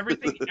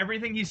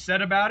 everything he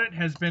said about it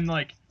has been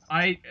like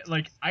I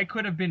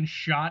could have been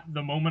shot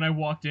the moment I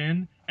walked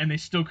in, and they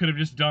still could have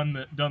just done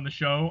the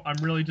show.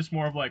 I'm really just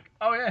more of like,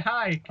 oh yeah,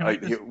 hi.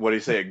 What do you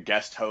say? A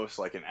guest host,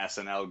 like an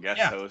SNL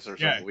guest host or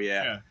something?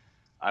 Yeah.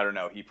 I don't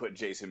know. He put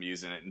Jason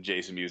Mewes in it, and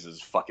Jason Mewes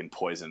is fucking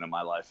poison in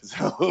my life.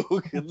 So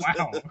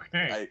wow.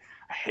 Okay.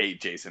 I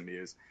hate Jason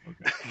Mewes.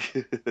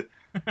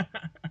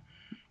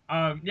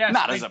 Okay.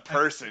 Not as a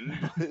person,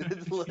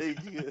 but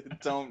like,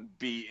 don't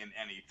be in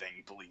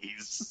anything,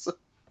 please.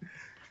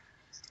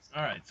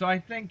 All right, so I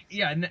think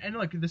and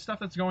look, the stuff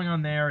that's going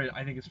on there,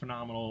 I think is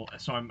phenomenal.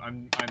 So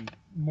I'm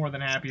more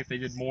than happy if they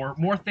did more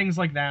things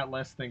like that.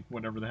 Less think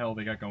whatever the hell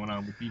they got going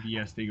on with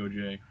BVS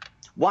DOJ.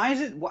 Why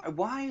is it?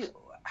 Why?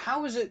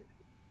 How is it?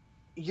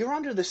 You're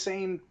under the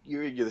same.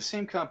 You're the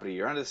same company.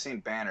 You're under the same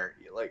banner.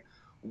 Like,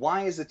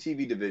 why is the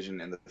TV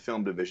division and the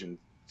film division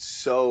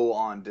so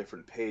on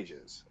different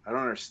pages? I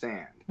don't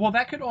understand. Well,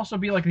 that could also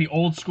be like the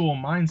old school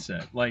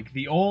mindset. Like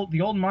the old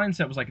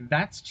mindset was like,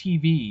 that's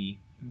TV.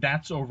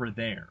 That's over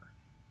there,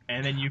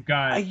 and then you've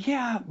got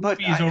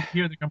movies over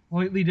here that are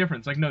completely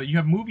different. It's like, no, you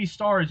have movie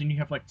stars and you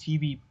have like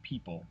TV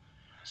people,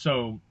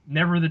 so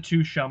never the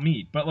two shall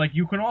meet. But like,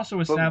 you can also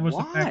establish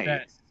the fact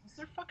that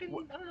they're fucking,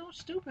 I don't know,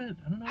 stupid.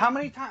 I don't know. How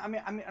many times?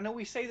 I mean, I know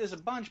we say this a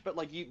bunch, but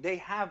like, they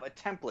have a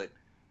template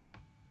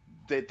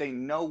that they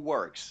know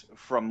works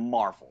from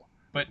Marvel.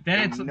 But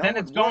then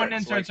it's going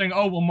into it saying,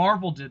 oh well,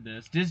 Marvel did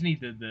this, Disney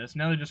did this,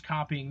 now they're just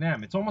copying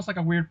them. It's almost like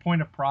a weird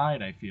point of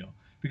pride, I feel.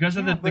 Because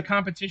of the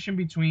competition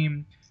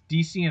between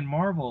DC and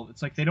Marvel,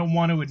 it's like they don't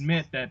want to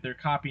admit that they're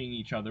copying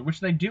each other, which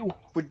they do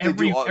What they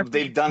do, every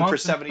they've done for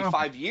month in the comics.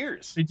 75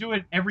 years. They do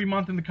it every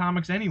month in the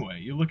comics anyway.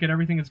 You look at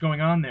everything that's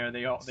going on there.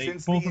 They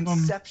Since both the of them,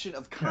 inception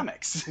of yeah,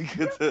 comics.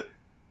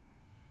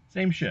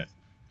 same shit.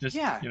 Just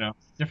Yeah.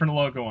 different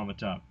logo on the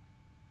top.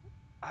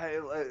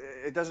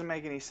 It doesn't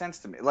make any sense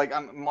to me. Like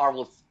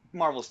Marvel's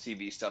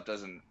TV stuff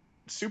doesn't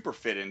super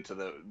fit into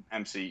the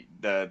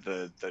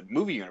the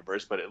movie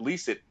universe, but at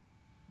least it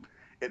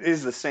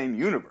is the same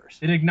universe.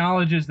 It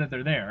acknowledges that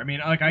they're there. I mean,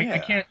 like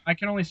Yeah. I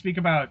can only speak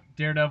about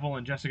Daredevil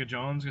and Jessica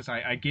Jones because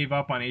I gave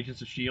up on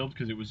Agents of Shield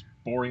because it was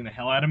boring the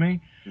hell out of me.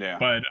 Yeah.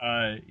 But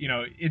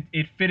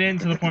it fit in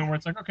to the point where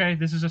it's like, okay,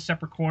 this is a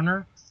separate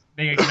corner.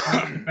 They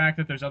acknowledge the fact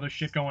that there's other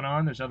shit going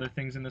on, there's other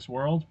things in this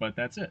world, but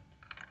that's it.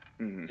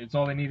 Mhm. It's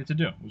all they needed to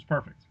do. It was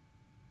perfect.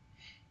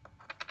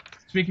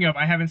 Speaking of,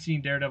 I haven't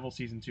seen Daredevil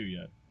season 2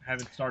 yet.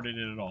 Haven't started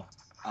it at all.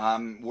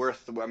 We're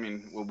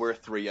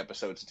 3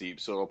 episodes deep,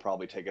 so it'll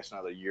probably take us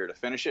another year to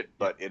finish it.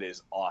 But it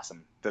is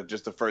awesome.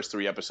 Just the first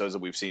 3 episodes that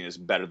we've seen is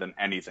better than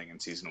anything in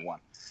season 1.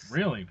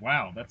 Really?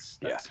 Wow, that's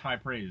high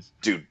praise.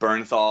 Dude,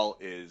 Bernthal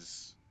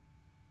is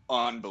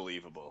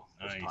unbelievable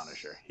as Nice.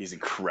 Punisher. He's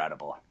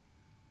incredible.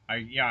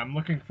 I'm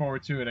looking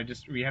forward to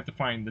it. We have to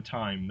find the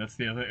time. That's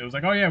the other. It was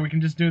like, oh yeah, we can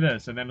just do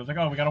this, and then it was like,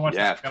 oh, we gotta watch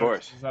Yeah, this. of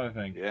course. This other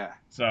thing. Yeah.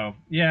 So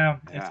Yeah.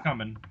 it's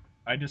coming.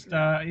 I just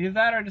either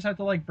that or I just have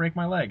to like break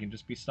my leg and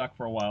just be stuck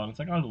for a while, and it's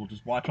like, oh, we'll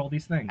just watch all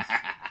these things.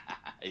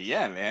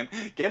 Yeah, man.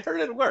 Get hurt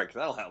at work.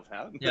 That'll help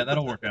out. Yeah,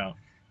 that'll work out.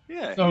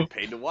 Yeah, So- you're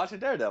paid to watch a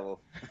Daredevil.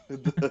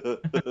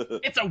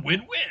 It's a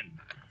win-win.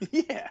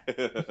 Yeah.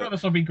 I'm sure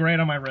this will be great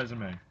on my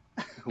resume.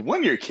 One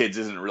of your kids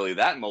isn't really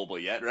that mobile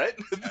yet, right?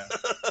 Yeah.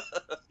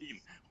 You can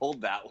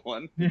hold that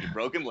one. Yeah. Your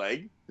broken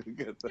leg.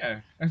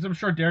 Yeah, as I'm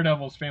sure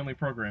Daredevil's family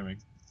programming.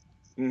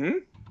 Mm-hmm.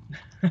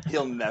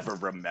 He'll never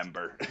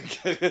remember.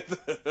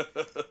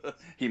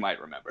 He might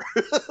remember.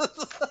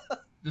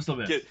 Just a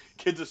bit.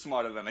 Kids are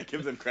smarter than I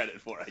give them credit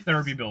for.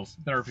 Therapy bills.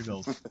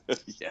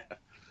 Yeah.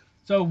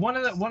 So one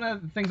of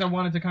the things I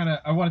wanted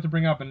to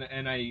bring up,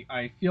 and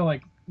I feel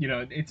like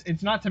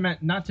it's not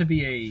to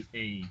be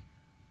a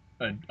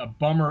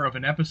bummer of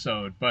an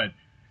episode, but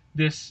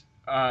this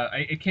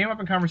it came up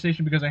in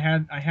conversation because I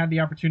had the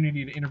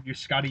opportunity to interview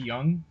Scotty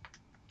Young,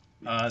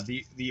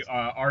 the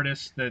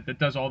artist that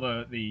does all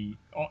the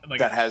like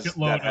that has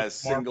Marvel.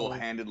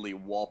 single-handedly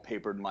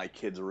wallpapered my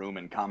kid's room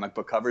in comic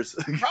book covers.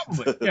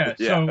 Probably, yeah.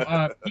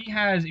 So he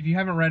has, if you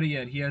haven't read it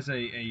yet, he has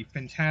a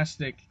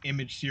fantastic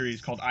image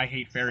series called I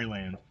Hate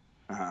Fairyland.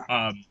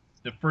 Uh-huh.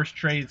 The first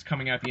trade's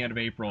coming out the end of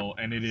April,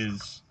 and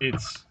it's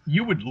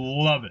you would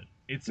love it.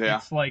 It's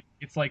like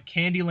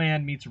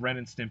Candyland meets Ren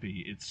and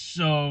Stimpy. It's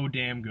so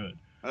damn good.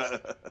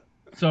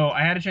 So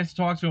I had a chance to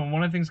talk to him.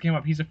 One of the things that came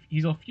up. He's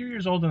a few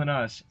years older than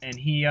us, and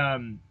he's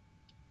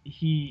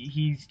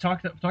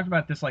talked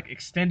about this like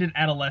extended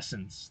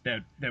adolescence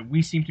that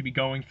we seem to be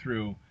going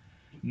through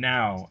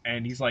now.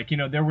 And he's like,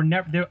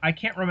 I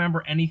can't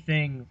remember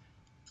anything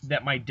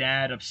that my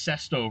dad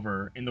obsessed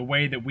over in the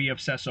way that we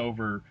obsess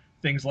over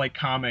things like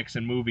comics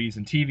and movies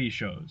and TV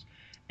shows.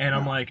 And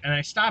I'm like, and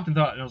I stopped and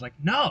thought, and I was like,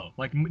 no,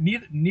 like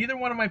neither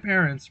one of my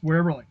parents were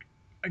ever like,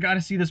 I got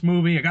to see this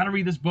movie, I got to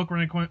read this book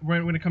when it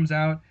comes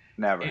out.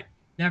 Never. It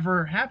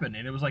never happened.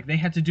 And it was like they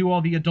had to do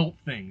all the adult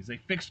things. They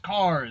fixed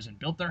cars and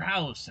built their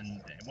house and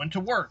they went to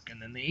work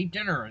and then they ate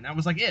dinner and that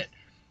was like it.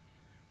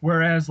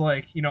 Whereas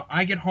like,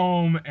 I get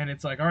home and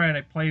it's like, all right,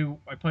 I play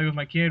with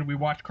my kid, we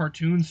watch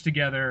cartoons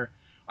together,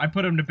 I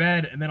put him to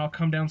bed and then I'll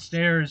come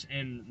downstairs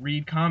and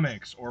read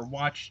comics or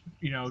watch,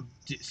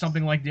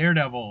 something like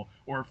Daredevil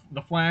or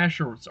The Flash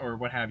or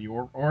what have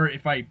you, or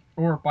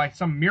by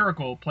some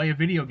miracle play a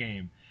video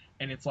game.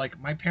 And it's like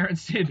my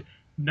parents did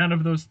none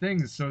of those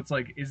things. So it's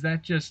like, is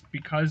that just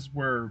because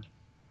we're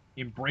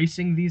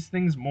embracing these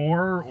things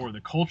more, or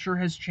the culture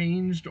has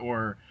changed,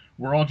 or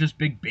we're all just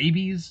big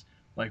babies?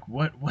 Like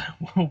what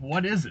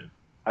is it?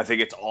 I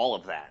think it's all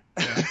of that.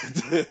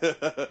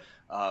 Yeah.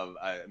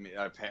 I mean,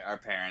 our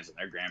parents and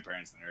their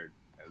grandparents and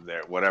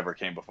their whatever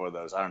came before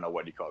those. I don't know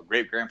what you call it.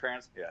 Great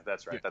grandparents. Yeah,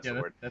 that's right. That's the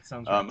word. That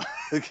sounds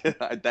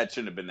right. That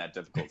shouldn't have been that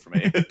difficult for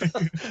me.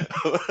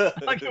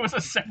 Like it was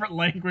a separate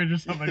language or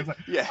something. It's like,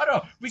 yeah. I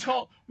don't know.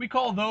 We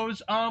call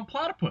those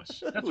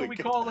platypus. That's what we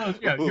call those.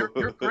 Yeah, your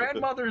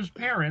grandmother's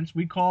parents.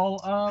 We call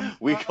them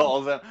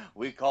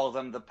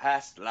the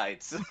past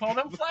lights. We call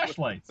them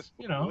flashlights.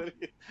 Damn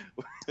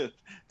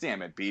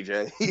it,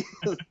 BJ.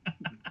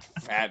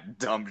 Fat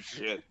dumb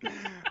shit.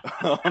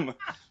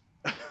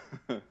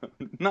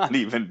 Not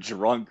even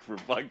drunk, for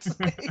fuck's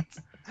sake.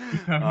 You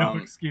have no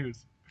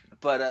excuse.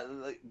 But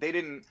they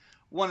didn't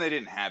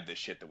have the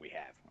shit that we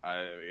have,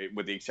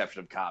 with the exception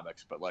of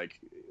comics. But like,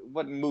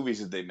 what movies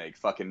did they make?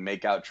 Fucking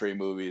Make Out Tree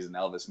movies and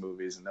Elvis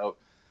movies, and no.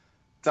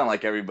 It's not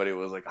like everybody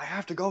was like, I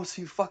have to go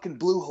see fucking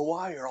Blue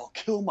Hawaii or I'll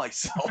kill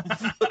myself.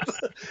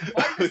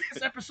 Why is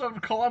this episode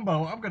of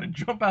Columbo? I'm gonna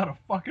jump out a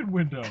fucking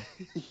window.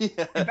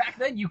 Yeah. And back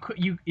then, you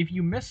if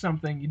you missed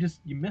something,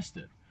 you missed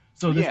it.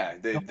 So yeah,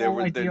 there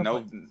were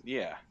no.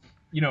 Yeah.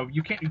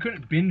 you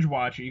couldn't binge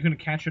watch it. You couldn't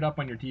catch it up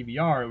on your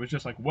DVR. It was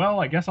just like, well,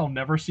 I guess I'll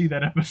never see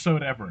that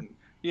episode ever.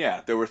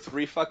 Yeah, there were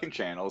 3 fucking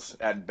channels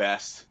at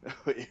best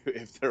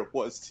if there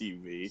was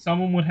TV.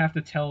 Someone would have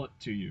to tell it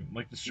to you,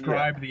 like Yeah,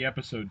 describe the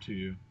episode to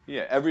you.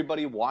 yeah.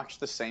 Everybody watched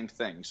the same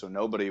thing, so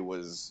nobody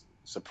was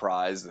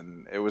surprised,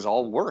 and it was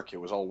all work. It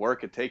was all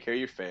work and take care of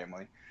your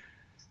family.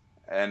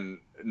 And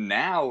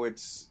now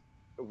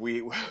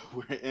we're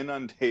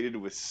inundated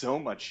with so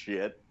much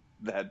shit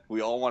that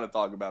we all want to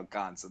talk about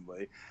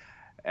constantly,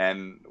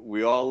 and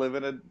we all live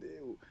in a.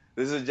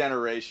 This is a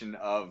generation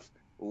of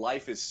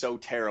life is so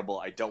terrible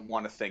I don't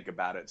want to think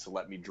about it, so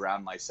let me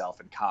drown myself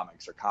in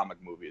comics or comic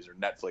movies or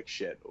Netflix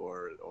shit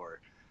or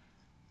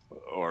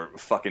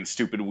fucking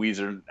stupid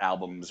Weezer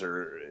albums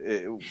or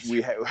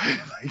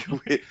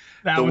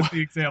That was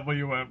the the example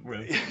you went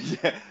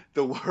with. yeah,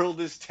 the world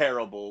is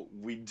terrible.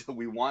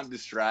 We want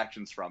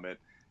distractions from it,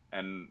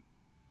 and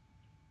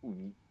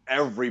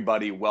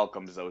everybody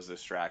welcomes those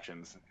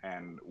distractions,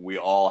 and we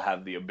all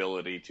have the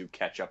ability to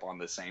catch up on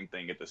the same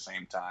thing at the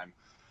same time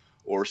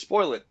or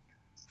spoil it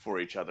for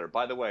each other.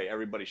 By the way,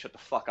 everybody shut the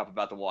fuck up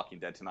about The Walking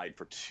Dead tonight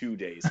for 2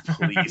 days,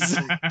 please.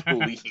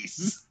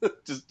 Please.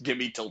 Just give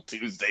me till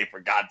Tuesday, for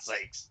God's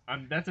sakes.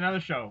 That's another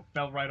show.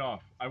 Fell right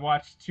off. I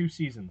watched 2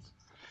 seasons.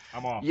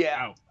 I'm off.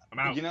 Yeah. I'm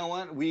out. You know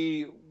what?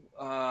 We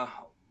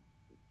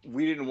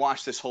didn't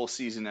watch this whole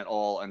season at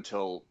all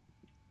until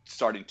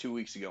starting 2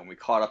 weeks ago, and we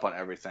caught up on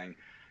everything.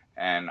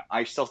 And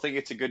I still think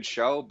it's a good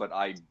show, but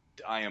I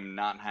am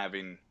not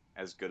having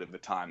as good of a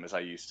time as I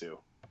used to.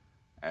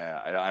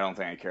 I don't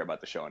think I care about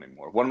the show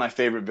anymore. One of my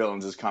favorite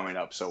villains is coming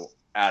up, so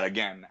out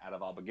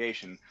of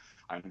obligation,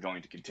 I'm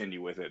going to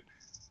continue with it.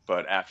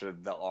 But after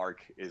the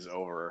arc is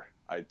over,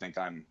 I think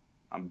I'm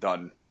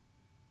done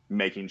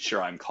making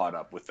sure I'm caught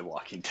up with The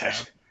Walking Dead.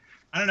 Yeah.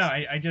 I don't know.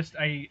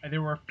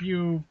 There were a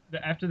few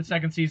after the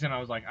second season. I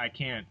was like, I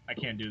can't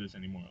do this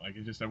anymore. Like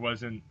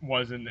it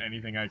wasn't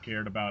anything I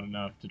cared about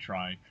enough to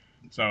try.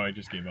 So I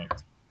just gave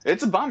up.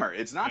 It's a bummer.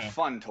 It's not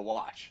fun to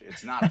watch.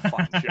 It's not a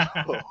fun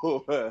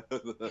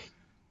show.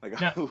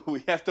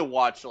 We have to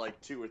watch like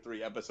 2 or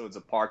 3 episodes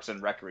of Parks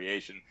and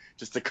Recreation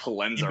just to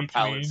cleanse our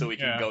palate so we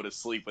can go to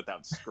sleep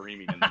without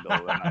screaming in the middle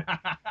of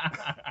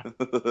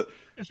the night.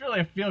 It's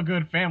really a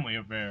feel-good family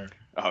affair.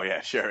 Oh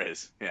yeah, sure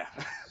is. Yeah.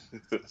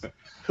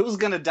 Who's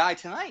gonna die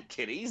tonight,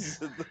 kiddies?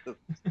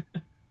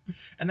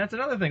 And that's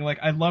another thing. Like,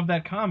 I love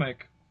that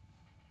comic,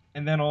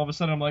 and then all of a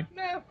sudden I'm like,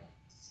 nah,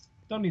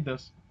 don't need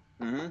this.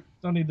 Mm-hmm.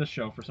 Don't need this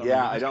show for some reason.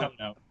 I don't.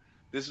 Coming out.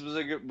 This was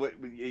a good.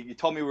 You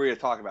told me we were going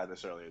to talk about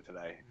this earlier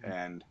today,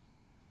 and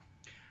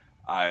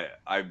I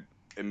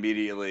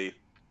immediately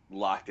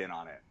locked in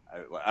on it.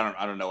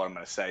 I don't know what I'm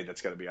going to say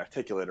that's going to be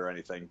articulate or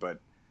anything, but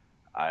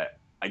I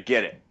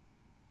get it.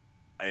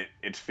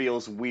 It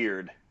feels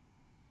weird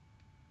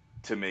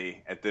to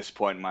me at this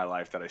point in my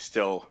life that I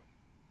still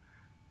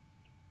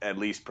at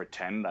least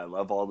pretend I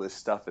love all this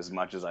stuff as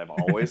much as I've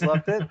always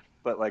loved it.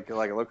 But like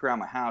I look around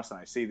my house and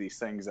I see these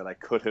things that I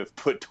could have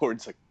put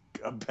towards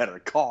a better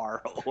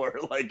car or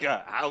like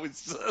a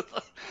house.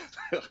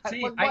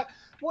 See,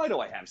 why do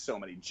I have so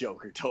many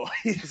Joker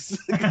toys?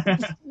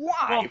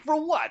 Why? Well,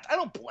 for what? I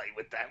don't play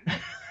with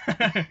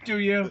them. Do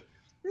you?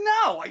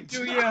 No, I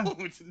Do don't.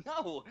 You?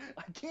 No,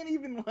 I can't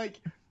even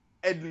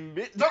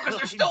admit. No, because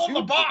they're still in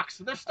the box.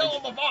 They're still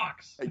in the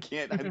box. I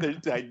can't.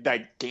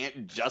 I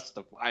can't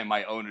justify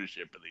my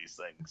ownership of these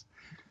things.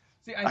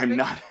 See, I'm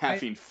not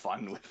having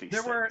fun with these.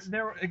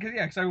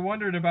 Because I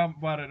wondered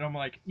about it. I'm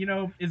like,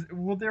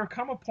 will there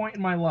come a point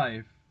in my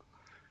life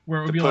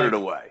where it would be put it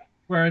away,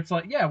 where it's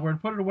like, where to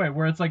put it away,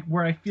 where it's like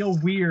where I feel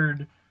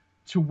weird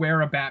to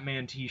wear a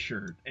Batman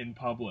T-shirt in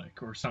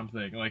public or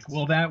something. Like,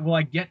 will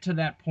I get to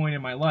that point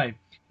in my life?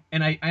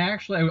 And I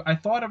actually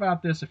thought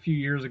about this a few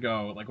years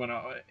ago, like when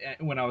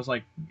I was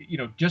like,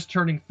 just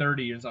turning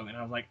 30 or something.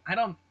 I was like,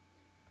 am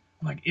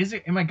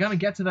I gonna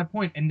get to that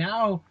point? And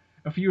now,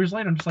 a few years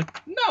later, I'm just like,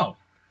 no,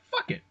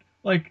 fuck it.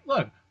 Like,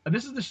 look,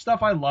 this is the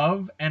stuff I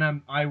love,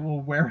 and I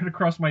will wear it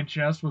across my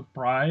chest with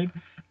pride,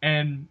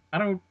 and I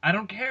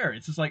don't care.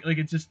 It's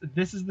just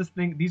this is the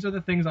thing. These are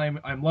the things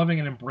I'm loving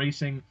and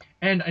embracing,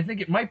 and I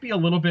think it might be a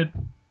little bit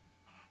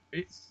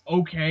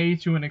okay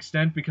to an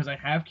extent because I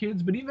have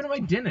kids, but even if I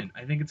didn't,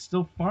 I think it's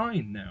still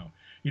fine now.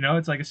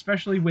 It's like,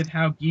 especially with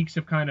how geeks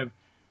have kind of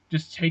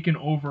just taken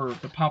over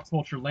the pop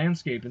culture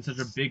landscape in such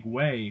a big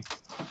way.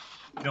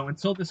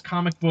 Until this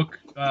comic book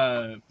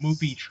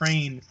movie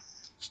train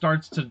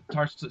starts to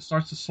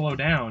slow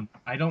down,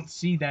 I don't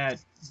see that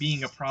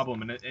being a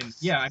problem. And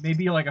I may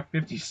be like a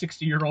 50,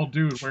 60-year-old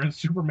dude wearing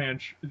Superman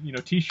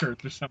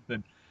T-shirts or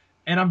something,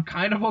 and I'm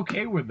kind of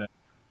okay with that.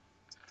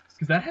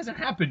 Because that hasn't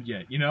happened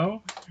yet,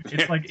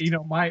 It's like,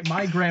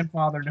 my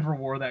grandfather never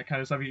wore that kind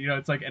of stuff.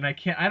 It's like, and I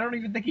don't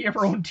even think he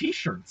ever owned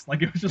T-shirts.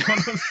 Like, it was just one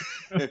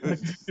of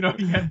those,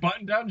 he had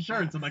button-down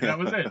shirts, and like, that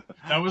was it.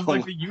 That was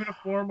like the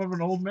uniform of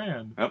an old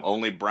man.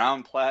 Only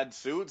brown plaid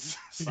suits,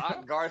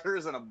 sock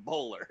garters, and a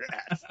bowler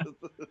hat.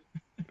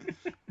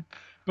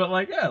 But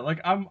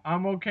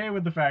I'm okay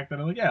with the fact that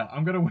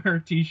I'm gonna wear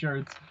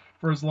T-shirts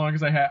for as long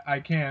as I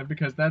can,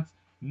 because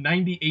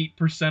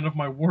 98% of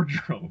my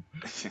wardrobe.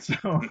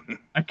 So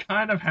I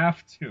kind of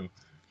have to.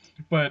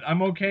 But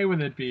I'm okay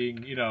with it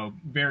being,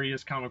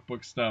 various comic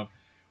book stuff.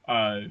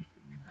 Uh,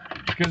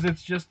 because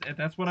it's just,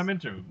 that's what I'm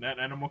into. And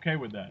I'm okay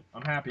with that.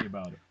 I'm happy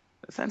about it.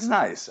 That sounds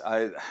nice.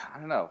 I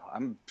don't know.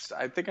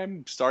 I think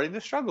I'm starting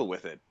to struggle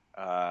with it.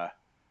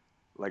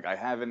 Like I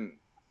haven't.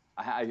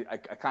 I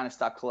kind of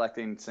stopped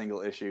collecting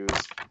single issues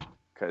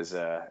because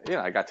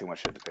I got too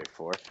much shit to pay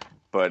for.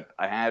 But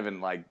I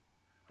haven't like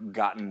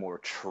gotten more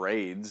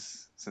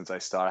trades since I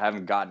started. I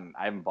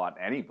haven't bought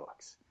any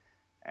books,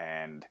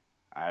 and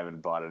I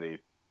haven't bought any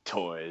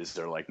toys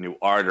or like new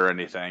art or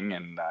anything.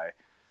 And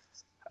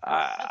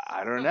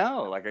I don't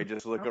know. Like I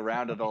just look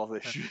around at all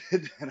this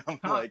shit, and I'm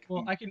like,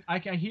 Well, I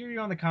can hear you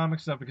on the comic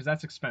stuff because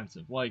that's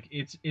expensive. Like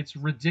it's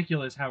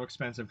ridiculous how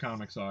expensive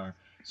comics are.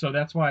 So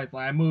that's why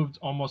I moved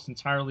almost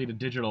entirely to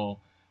digital.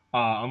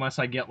 Unless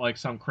I get like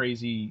some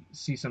crazy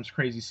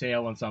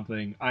sale on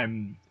something,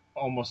 I'm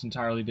almost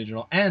entirely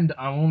digital, and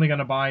I'm only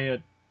gonna buy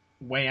it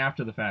way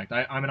after the fact.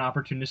 I'm an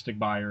opportunistic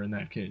buyer in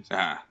that case.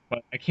 ah,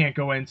 But I can't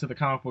go into the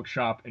comic book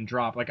shop and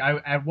drop like I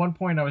at one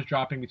point I was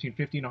dropping between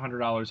 $50 and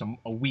 $100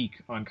 a week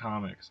on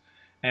comics,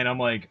 and I'm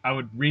like I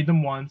would read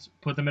them once,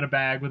 put them in a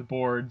bag with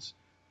boards,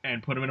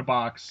 and put them in a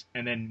box,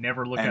 and then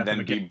never look and at them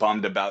then be again.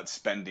 bummed about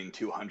spending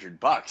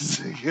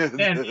 $200.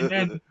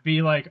 Then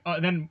be like,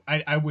 then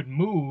I would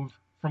move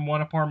from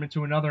one apartment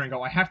to another and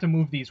go, I have to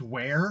move these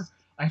where?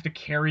 I have to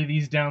carry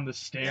these down the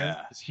stairs.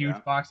 Yeah, This yeah,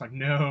 huge box, like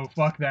no,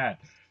 fuck that.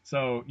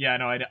 So yeah,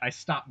 no, I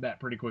stopped that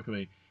pretty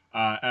quickly.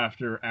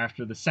 After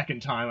the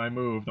second time I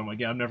moved, I'm like,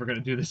 yeah, I'm never gonna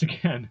do this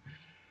again.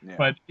 yeah.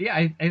 But yeah,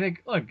 I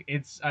think look,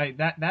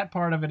 that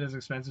part of it is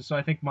expensive, so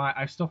I think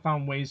I've still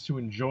found ways to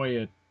enjoy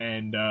it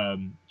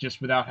and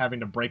just without having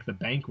to break the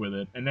bank with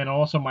it. And then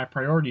also my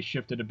priorities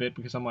shifted a bit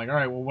because I'm like, all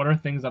right, well, what are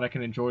things that I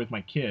can enjoy with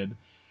my kid?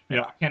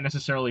 Yeah. I can't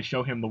necessarily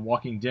show him The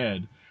Walking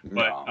Dead,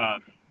 but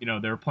No.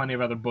 there are plenty of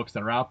other books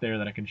that are out there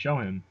that I can show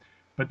him.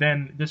 But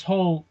then this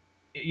whole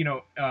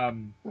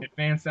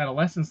advanced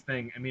adolescence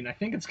thing. I mean, I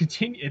think it's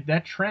continue.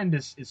 That trend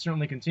is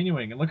certainly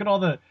continuing. And look at all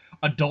the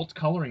adult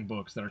coloring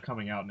books that are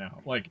coming out now.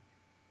 Like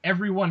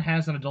everyone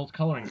has an adult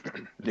coloring book.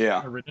 It's Yeah.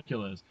 kind of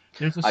ridiculous.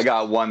 There's a I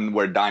got one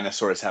where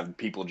dinosaurs have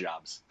people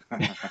jobs.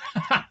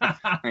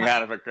 I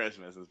got it for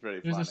Christmas. It's pretty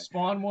there's a funny.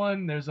 Spawn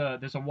one. There's a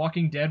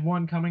Walking Dead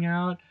one coming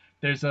out.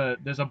 There's a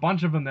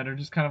bunch of them that are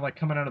just kind of like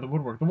coming out of the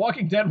woodwork. The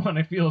Walking Dead one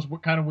I feel is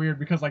kind of weird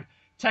because like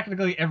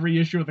technically every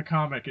issue of the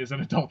comic is an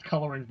adult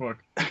coloring book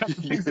because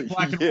the things in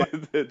black and Yeah,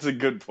 white. it's a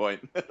good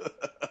point.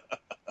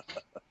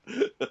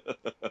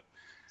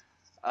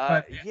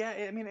 But yeah,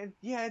 I mean,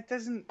 it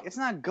doesn't. It's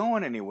not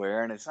going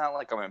anywhere, and it's not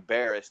like I'm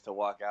embarrassed to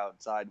walk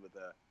outside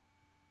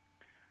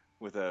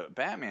with a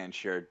Batman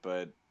shirt.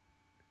 But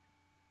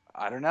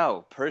I don't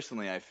know.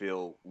 Personally, I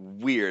feel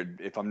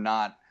weird if I'm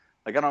not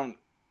like I don't.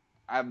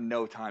 I have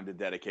no time to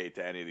dedicate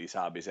to any of these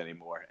hobbies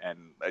anymore.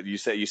 And you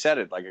said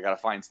it. Like I gotta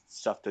find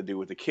stuff to do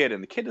with the kid,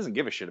 and the kid doesn't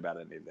give a shit about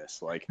any of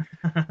this. Like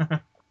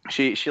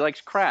she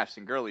likes crafts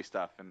and girly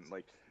stuff, and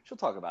like she'll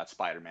talk about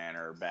Spider-Man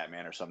or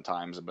Batman or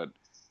sometimes, but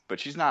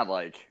she's not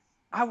like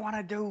I want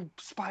to do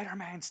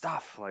Spider-Man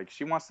stuff. Like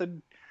she wants to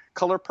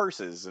color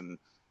purses, and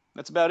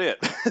that's about it.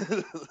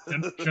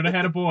 should have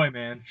had a boy,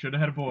 man. Should have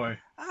had a boy.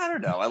 I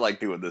don't know. I like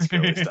doing this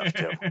girly stuff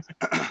too.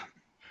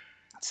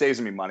 It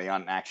saves me money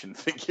on action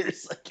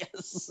figures, I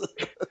guess.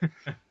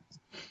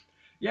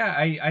 Yeah,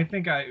 I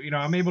think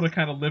I'm able to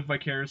kind of live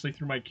vicariously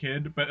through my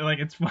kid, but like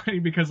it's funny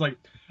because like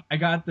I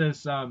got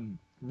this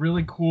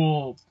really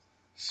cool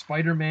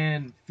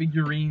Spider-Man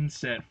figurine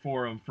set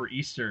for him for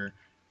Easter,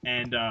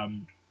 and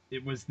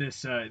it was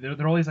this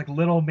they're always like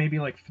little maybe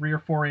like 3 or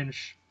 4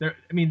 inch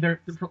they're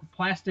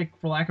plastic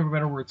for lack of a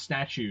better word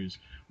statues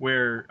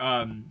where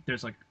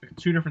there's like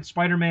 2 different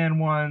Spider-Man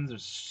ones,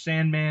 there's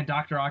Sandman,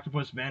 Doctor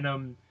Octopus,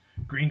 Venom,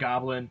 Green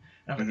Goblin.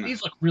 And I was like,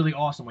 these look really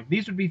awesome. Like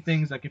these would be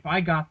things like if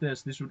I got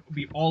this would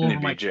be all over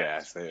It'd my be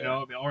jazz.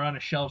 Yeah. or on a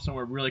shelf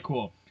somewhere really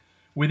cool.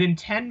 Within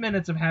 10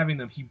 minutes of having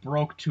them, he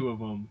broke 2 of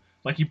them.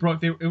 Like he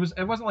broke. It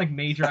wasn't like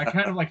major. I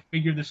kind of like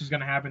figured this was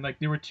gonna happen. Like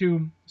there were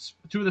two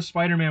of the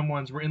Spider-Man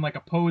ones were in like a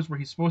pose where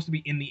he's supposed to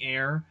be in the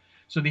air.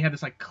 So they had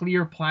this like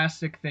clear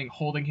plastic thing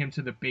holding him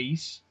to the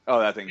base. Oh,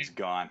 that thing's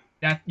gone.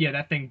 That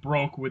thing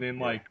broke within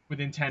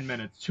 10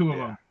 minutes. 2 of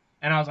them. Yeah.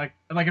 And I was like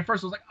at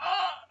first I was like,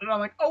 oh, and I'm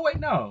like, oh wait,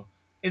 no,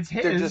 it's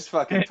his. They're just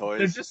fucking toys.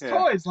 They're just Yeah.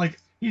 toys. Like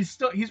he's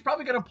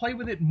probably gonna play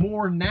with it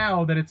more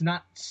now that it's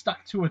not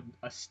stuck to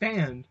a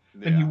stand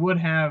than he would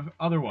have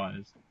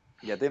otherwise.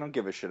 Yeah, they don't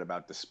give a shit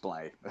about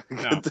display.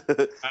 No, not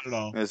at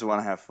all. They just want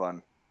to have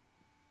fun.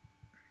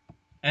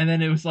 And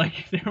then it was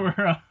like there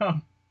were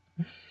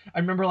I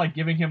remember like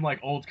giving him like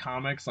old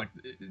comics, like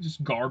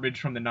just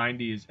garbage from the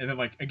 90s, and then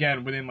like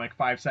again within like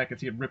 5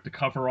 seconds he had ripped the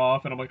cover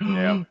off, and I'm like,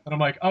 and I'm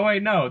like, oh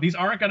wait, no, these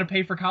aren't gonna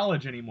pay for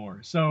college anymore,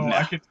 so No.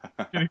 I can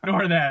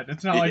ignore that.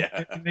 It's not like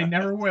Yeah. they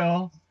never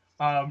will.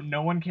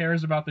 No one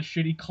cares about the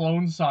shitty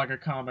Clone Saga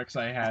comics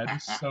I had,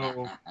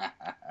 so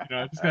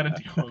I just gotta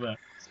deal with that.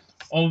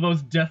 All of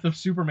those Death of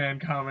Superman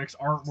comics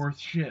aren't worth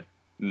shit.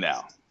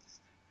 No.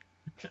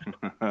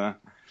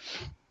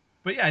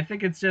 But yeah, I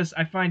think it's just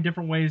I find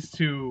different ways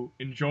to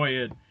enjoy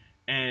it,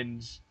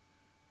 and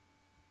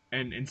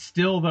and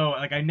still though,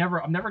 like I'm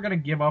never gonna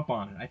give up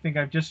on it. I think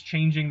I'm just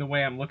changing the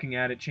way I'm looking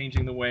at it,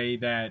 changing the way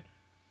that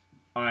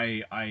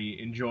I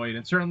enjoy it,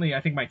 and certainly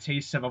I think my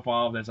tastes have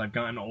evolved as I've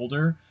gotten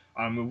older.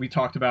 We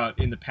talked about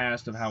in the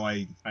past of how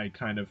I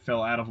kind of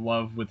fell out of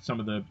love with some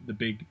of the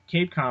big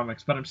Cape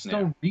comics, but I'm Yeah.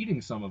 still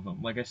reading some of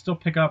them. Like I still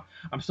pick up,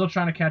 I'm still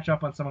trying to catch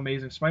up on some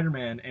Amazing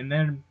Spider-Man, and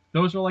then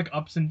those are like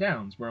ups and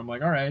downs where I'm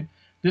like, all right,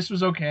 this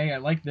was okay, I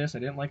like this, I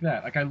didn't like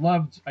that. Like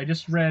I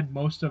just read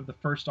most of the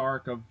first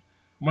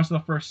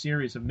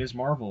series of Ms.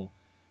 Marvel,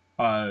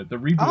 the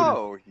rebooted,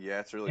 Oh, yeah,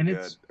 it's really and good.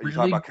 it's Are you talking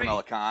really about great.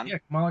 Kamala Khan? Yeah,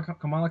 Kamala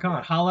Khan.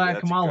 Yeah, Holla yeah, at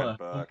that's a good Kamala.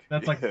 book.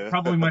 That's like Yeah,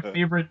 probably my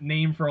favorite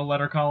name for a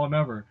letter column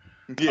ever.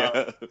 Uh,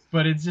 yeah,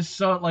 but it's just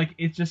so like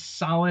it's just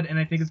solid, and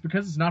I think it's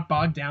because it's not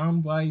bogged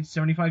down by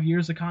 75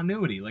 years of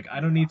continuity. Like I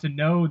don't yeah, need to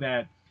know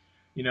that,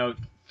 you know,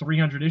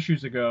 300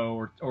 issues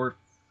ago or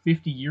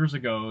 50 years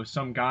ago,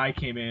 some guy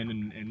came in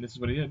and this is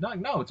what he did.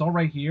 No, it's all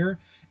right here,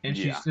 and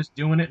yeah. she's just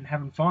doing it and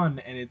having fun,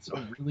 and it's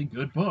a really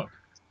good book.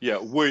 Yeah,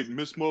 wait,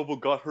 Miss Marvel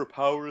got her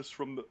powers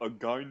from a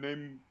guy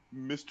named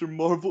Mr.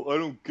 Marvel? I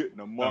don't get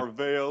no Uh,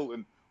 Marvel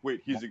and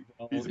wait, he's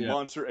Marvel, a yeah,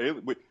 monster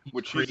alien. Wait, he's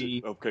what she's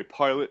Kree. okay,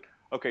 pilot.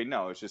 Okay,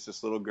 no, it's just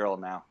this little girl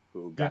now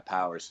who Yeah, got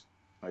powers.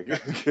 Like yeah,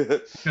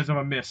 because of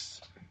a miss.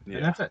 And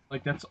yeah, that's it.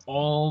 Like that's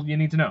all you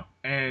need to know.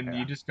 And you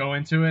yeah. just go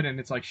into it and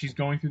it's like she's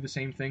going through the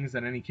same things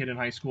that any kid in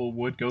high school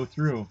would go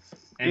through.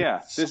 And Yeah,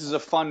 it's this is a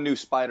fun new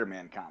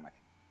Spider-Man comic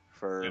yeah.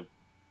 for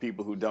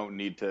people who don't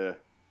need to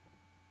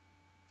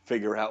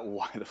figure out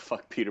why the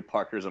fuck Peter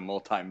Parker's a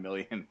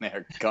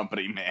multi-millionaire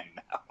company man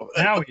now.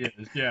 Now he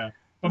is, yeah.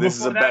 But This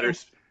is a before that better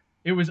Miss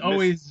it was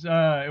always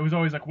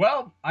like,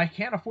 well, I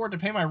can't afford to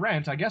pay my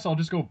rent. I guess I'll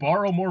just go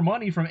borrow more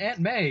money from Aunt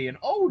May. And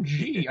oh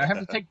gee, I have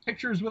to yeah, take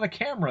pictures with a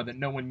camera that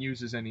no one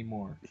uses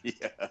anymore.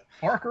 yeah,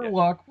 Parker yeah.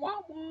 luck.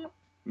 Wah, wah.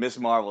 Miss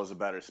Marvel is a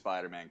better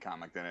Spider-Man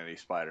comic than any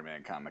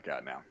Spider-Man comic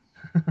out now.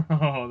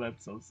 Oh,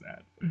 that's so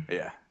sad.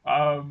 Yeah,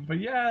 But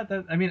yeah,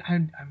 that I mean,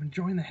 I'm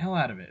enjoying the hell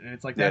out of it, and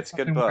it's like yeah, that's it's a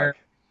good something book. where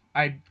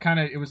I kind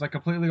of it was like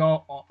completely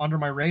all under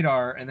my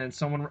radar, and then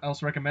someone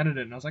else recommended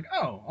it, and I was like,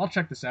 oh, I'll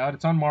check this out.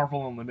 It's on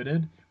Marvel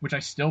Unlimited, which I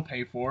still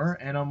pay for,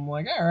 and I'm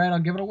like, all right, I'll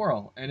give it a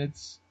whirl, and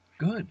it's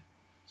good.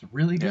 It's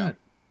really Yeah, good.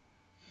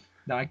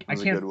 Now it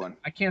was a good one.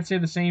 I can't say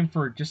the same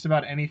for just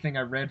about anything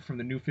I read from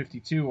the New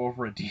 52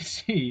 over at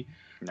DC,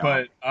 No,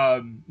 but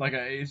like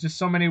it's just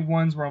so many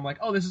ones where I'm like,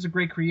 oh, this is a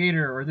great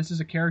creator, or this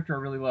is a character I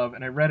really love,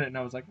 and I read it and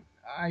I was like,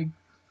 I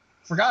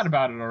forgot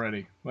about it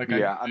already. Like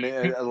yeah, I mean,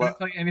 couldn't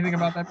tell you anything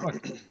about that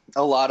book.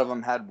 a lot of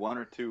them had one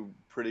or two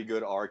pretty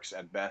good arcs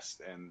at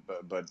best, and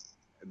but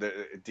the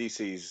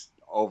DC's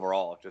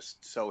overall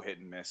just so hit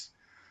and miss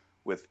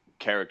with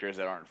characters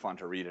that aren't fun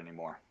to read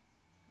anymore.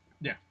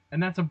 Yeah,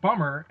 and that's a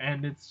bummer.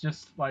 And it's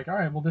just like, all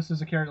right, well, this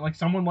is a character like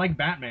someone like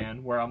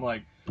Batman, where I'm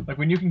like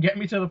when you can get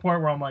me to the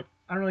point where I'm like,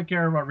 I don't really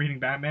care about reading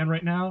Batman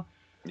right now.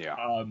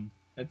 Yeah,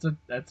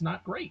 That's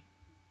not great.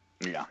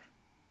 yeah.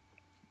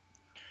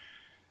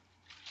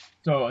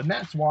 So, and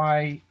that's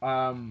why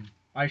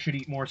I should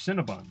eat more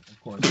Cinnabon,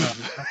 of course.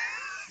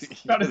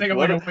 Trying to think of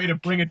like What? a way to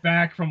bring it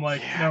back from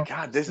like Yeah,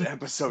 God, this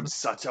episode's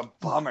such a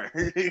bummer.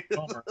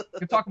 bummer. We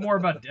could talk more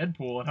about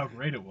Deadpool and how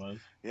great it was.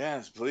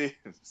 Yes, please.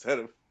 Instead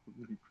of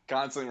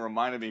constantly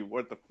reminding me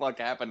what the fuck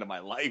happened to my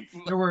life.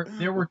 There were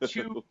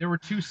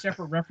two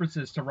separate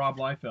references to Rob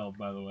Liefeld,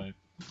 by the way.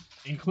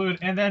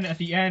 And then at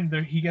the end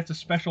he gets a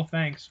special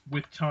thanks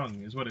with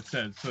tongue is what it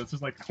says. So it's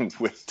just like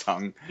With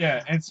tongue.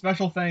 yeah, and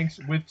special thanks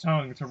with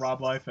tongue to Rob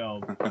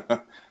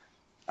Liefeld.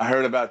 I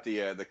heard about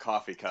the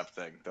coffee cup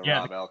thing, the Yeah,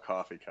 Rob L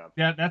coffee cup.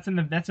 yeah, that's in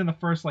the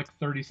first like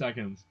 30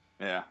 seconds.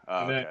 Yeah.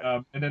 Oh,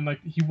 okay. And then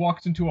like he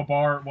walks into a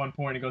bar at one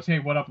point and goes, "Hey,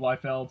 what up,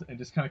 Liefeld?" and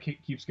just kind of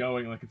keeps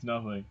going like it's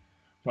nothing.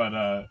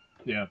 But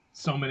yeah,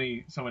 so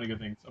many good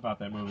things about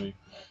that movie.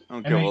 Okay,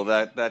 And they well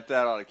that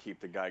ought to keep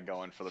the guy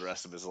going for the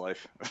rest of his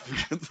life.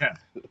 yeah,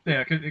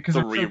 yeah, because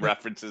Three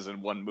references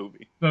in one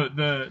movie.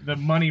 the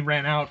money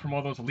ran out from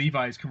all those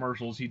Levi's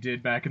commercials he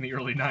did back in the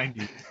early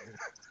 '90s.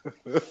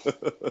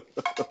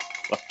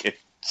 Fucking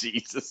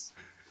Jesus.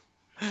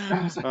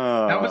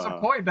 That was a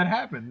point that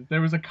happened.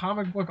 There was a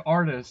comic book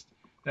artist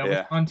that was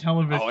Yeah. on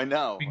television. Oh, I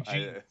know. doing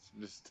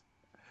jeans.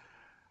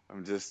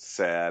 I'm just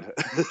sad.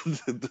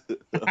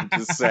 I'm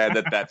just sad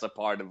that that's a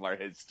part of our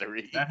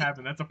history. That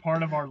happened. That's a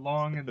part of our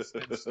long and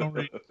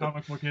storied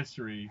comic book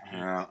history.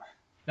 Yeah.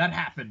 That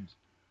happened.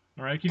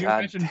 All right.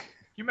 God. Can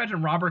you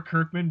imagine Robert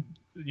Kirkman,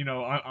 you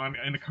know, on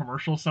in a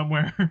commercial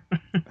somewhere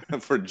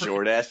For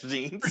Jordache for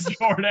jeans.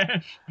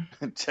 Jordache?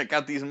 Check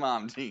out these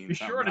mom jeans. Be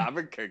sure I'm to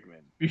Robert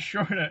Kirkman. be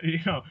sure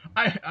to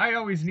I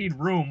always need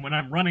room when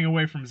I'm running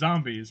away from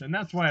zombies, and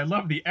that's why I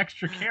love the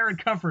extra care and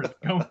comfort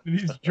that come with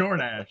these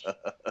Jordache.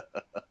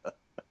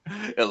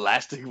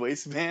 Elastic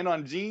waistband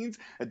on jeans?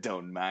 I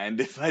don't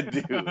mind if I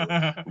do.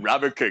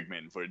 Robert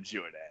Kirkman for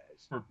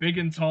Jordache. For big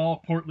and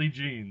tall, portly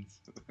jeans.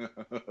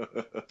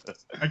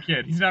 I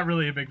kid. He's not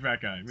really a big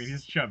fat guy. I mean,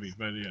 he's chubby,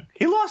 but yeah.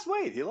 He lost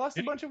weight. He lost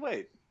a bunch of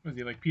weight. Was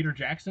he like Peter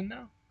Jackson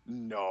now?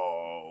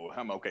 No,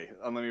 I'm okay.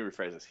 Let me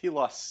rephrase this. He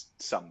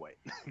lost some weight.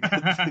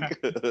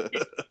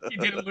 He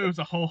didn't lose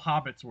a whole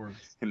hobbit's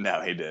worth.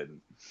 No, he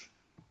didn't.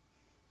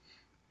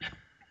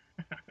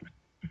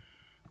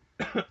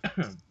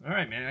 All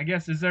right, man. I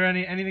guess, is there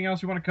anything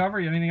else you want to cover?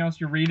 Anything else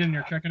you're reading,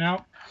 you're checking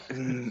out?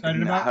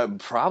 Excited about?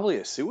 Probably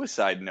a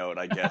suicide note,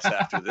 I guess,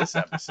 after this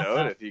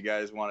episode. If you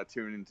guys want to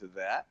tune into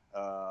that,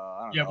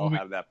 I don't Yeah, know. I'll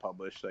have that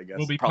published, I guess.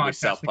 We'll be Probably podcasting that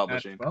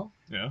self-publishing. as well.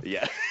 Yeah.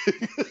 Yeah.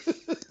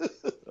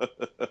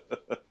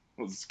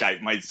 We'll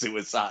Skype my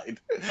suicide.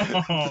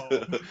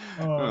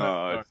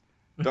 Oh,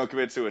 don't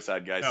commit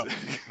suicide, guys. no,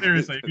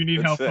 seriously, if you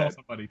need help, That's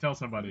tell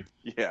somebody.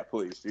 Yeah,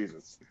 please,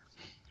 Jesus.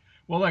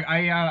 Well, look,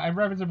 I've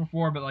referenced it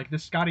before, but like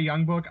this Scotty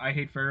Young book, I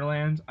Hate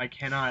Fairyland, I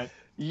cannot.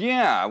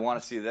 Yeah, I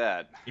want to see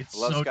that. It's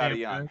Love so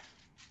Scotty damn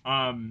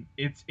Young.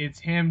 good. It's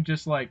him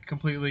just like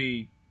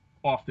completely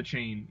off the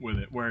chain with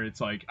it, where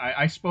it's like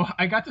I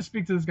got to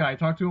speak to this guy. I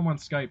talked to him on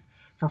Skype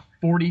for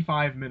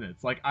 45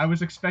 minutes. Like I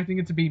was expecting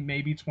it to be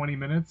maybe 20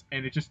 minutes,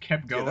 and it just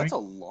kept going. Yeah, that's a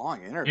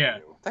long interview. Yeah,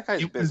 that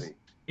guy's busy.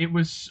 It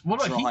was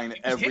drawing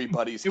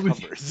everybody's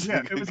covers.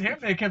 It was him.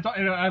 They kept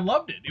talking, and I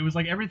loved it. It was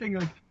like everything.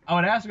 Like I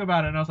would ask him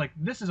about it, and I was like,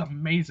 "This is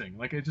amazing!"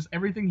 Like it just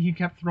everything he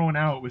kept throwing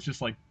out was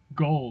just like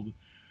gold.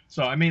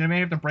 So I mean, I may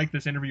have to break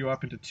this interview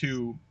up into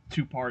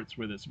two parts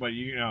with this, but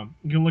you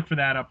can look for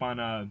that up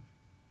on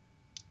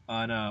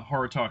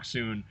Horror Talk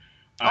soon.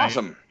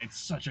 Awesome. It's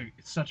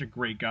such a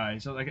great guy.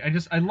 So like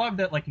I love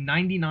that like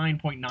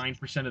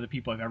 99.9% of the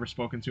people I've ever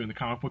spoken to in the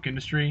comic book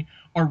industry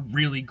are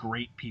really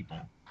great people.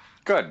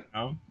 Good.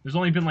 There's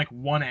only been like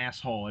one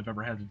asshole I've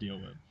ever had to deal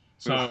with.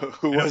 So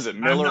who was it,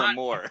 Miller or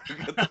Moore?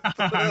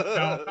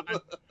 No,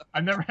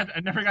 I've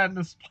never gotten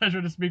this pleasure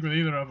to speak with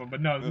either of them.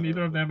 But no, it's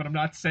neither of them, and I'm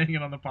not saying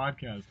it on the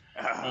podcast.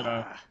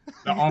 But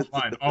no,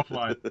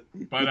 offline.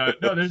 But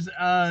no, there's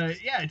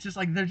it's just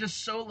like they're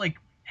just so like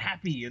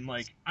happy and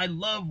like I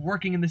love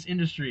working in this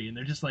industry, and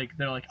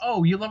they're like,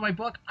 oh, you love my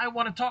book? I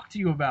want to talk to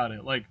you about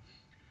it. Like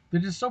they're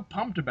just so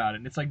pumped about it,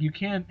 and it's like you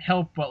can't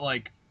help but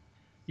like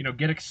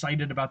get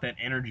excited about that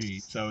energy.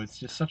 So it's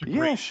just such a great.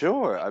 Yeah,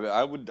 sure.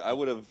 I mean, I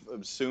would have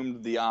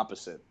assumed the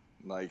opposite.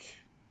 Like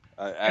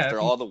after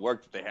all the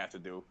work that they have to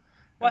do,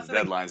 and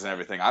deadlines and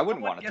everything, I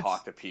wouldn't want to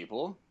talk to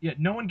people. Yeah,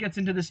 no one gets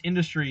into this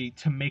industry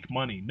to make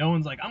money. No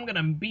one's like, I'm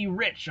gonna be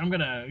rich. I'm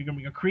gonna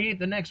create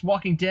the next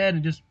Walking Dead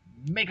and just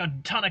make a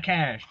ton of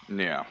cash.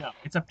 Yeah. No,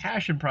 it's a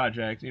passion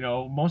project.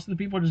 Most of the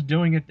people are just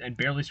doing it and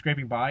barely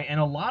scraping by, and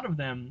a lot of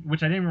them,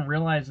 which I didn't even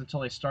realize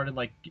until I started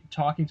like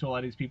talking to a lot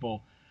of these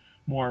people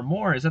more and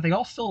more, is that they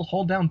all still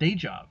hold down day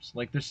jobs.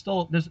 Like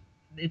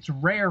it's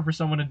rare for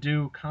someone to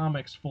do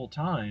comics full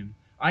time.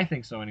 I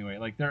think so anyway.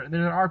 Like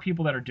there are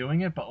people that are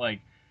doing it, but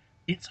like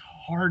it's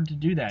hard to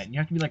do that, and you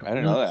have to be like I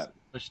didn't know that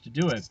to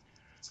do it.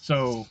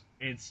 So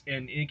it's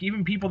and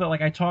even people that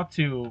like I talk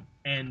to,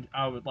 and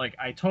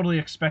I totally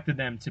expected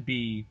them to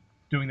be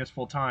doing this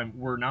full time,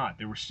 were not.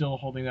 They were still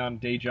holding down a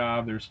day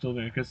job. They were still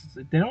doing it because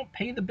they don't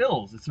pay the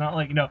bills. It's not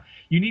like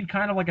you need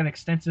kind of like an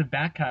extensive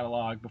back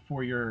catalog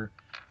before you're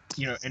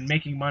and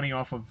making money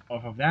off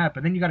of that.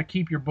 But then you got to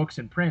keep your books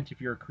in print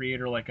if you're a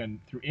creator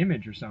through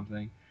Image or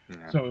something.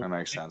 Yeah, so that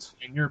makes sense.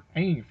 And you're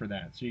paying for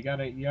that. So you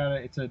gotta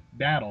it's a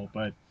battle,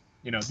 but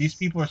these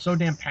people are so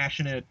damn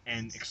passionate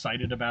and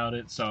excited about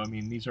it. So I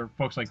mean, these are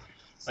folks like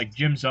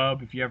Jim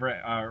Zub. If you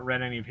ever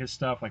read any of his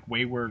stuff, like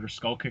Wayward or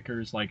Skull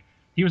Kickers, like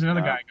he was another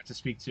guy I got to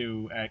speak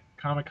to at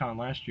Comic-Con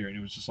last year, and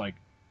it was just like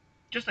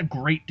just a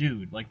great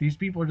dude. Like these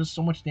people are just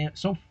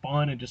so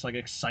fun and just like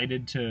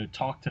excited to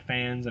talk to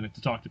fans and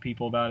to talk to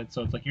people about it.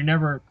 So it's like you're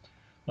never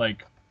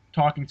like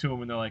talking to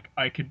them and they're like,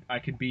 I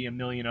could be a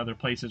million other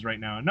places right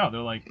now. No,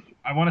 they're like,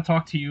 I want to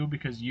talk to you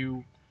because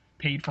you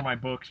paid for my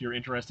books, you're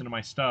interested in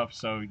my stuff,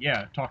 so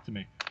yeah, talk to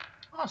me.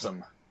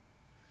 Awesome.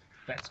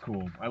 That's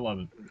cool. I love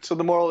it. So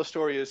the moral of the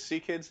story is, see,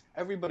 kids,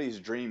 everybody's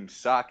dream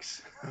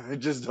sucks.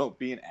 Just don't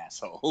be an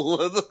asshole.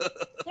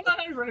 Well, not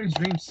everybody's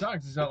dream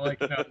sucks. It's not like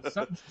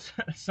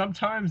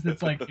sometimes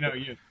it's like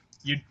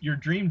your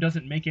dream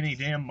doesn't make any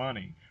damn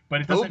money,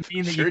 but it doesn't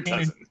mean that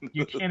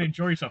you can't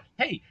enjoy yourself.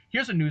 Hey,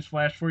 here's a news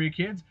flash for you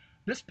kids.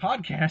 This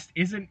podcast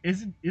isn't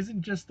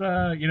just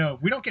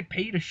we don't get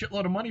paid a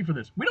shitload of money for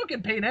this. We don't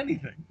get paid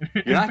anything.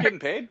 You're not getting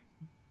paid?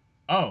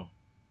 Oh,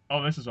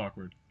 this is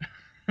awkward.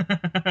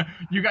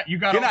 you got.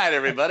 Good night,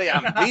 everybody.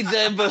 I'm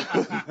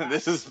BJ.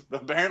 This is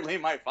apparently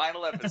my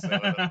final episode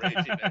of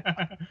Raging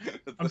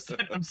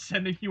Nerdon. I'm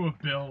sending you a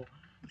bill.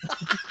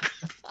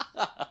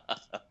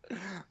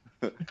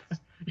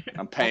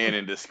 I'm paying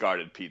in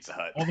discarded Pizza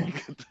Hut.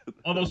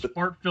 All those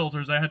fart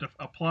filters I had to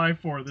apply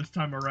for this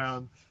time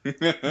around.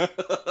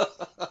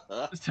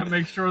 Just to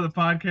make sure the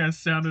podcast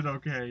sounded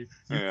okay.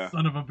 You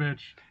son of a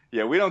bitch.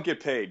 Yeah, we don't get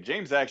paid.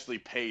 James actually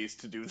pays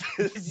to do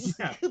this.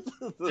 Yeah,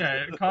 yeah,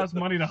 it costs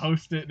money to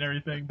host it and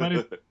everything,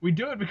 but we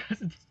do it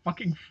because it's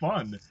fucking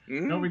fun.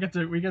 You know, Hmm.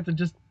 we get to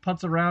just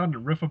putz around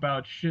and riff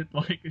about shit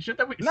like shit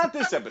that we Not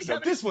this sometimes we episode.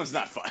 haven't This one's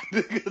not fun.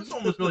 This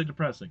one was really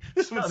depressing.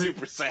 This No, one's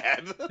super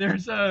sad.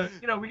 there's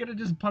we gotta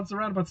just putz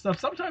around about stuff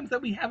sometimes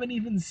that we haven't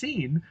even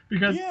seen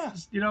because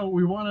Yeah.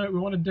 we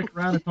wanna dick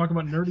around and talk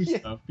about nerdy Yeah.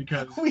 stuff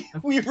because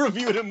We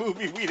reviewed a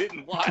movie we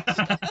didn't watch.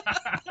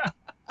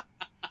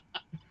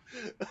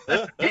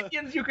 that's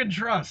opinions you can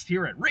trust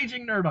here at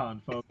Raging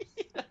Nerdon, folks.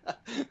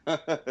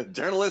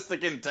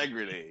 Journalistic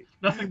integrity.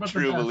 Nothing but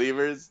True the best.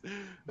 believers.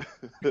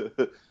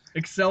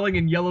 Excelling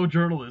in yellow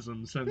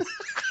journalism since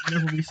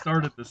whenever we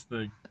started this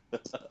thing.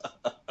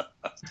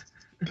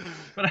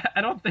 But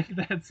I don't think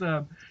that's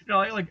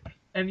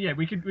and yeah,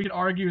 we could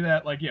argue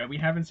that like yeah, we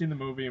haven't seen the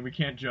movie and we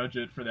can't judge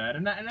it for that,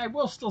 and I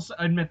will still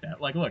admit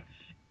that like look,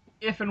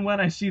 if and when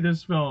I see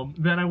this film,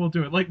 then I will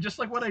do it. Like just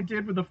like what I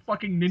did with the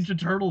fucking Ninja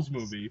Turtles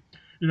movie.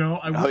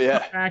 I will Oh, yeah.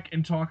 come back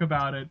and talk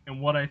about it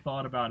and what I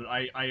thought about it.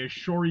 I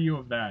assure you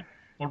of that.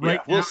 But Yeah,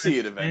 right we'll now, see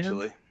as it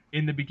eventually.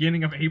 in the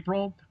beginning of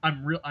April,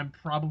 I'm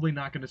probably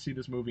not going to see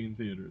this movie in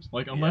theaters.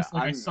 Like unless Yeah,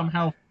 like I I'm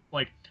somehow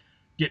like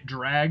get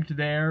dragged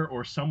there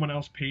or someone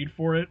else paid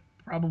for it.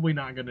 Probably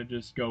not going to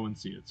just go and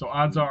see it. So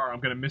odds are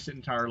I'm going to miss it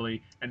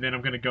entirely, and then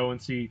I'm going to go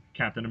and see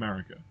Captain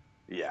America.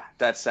 Yeah,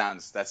 that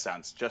sounds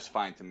just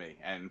fine to me.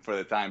 And for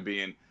the time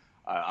being,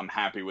 I'm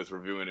happy with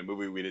reviewing a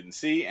movie we didn't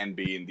see and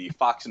being the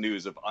Fox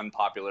News of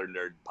unpopular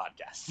nerd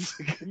podcasts.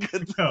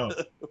 So,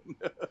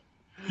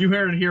 you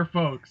heard it here,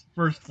 folks.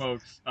 First,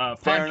 folks. Fair and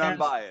Podcast,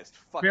 unbiased.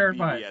 Fuck fair and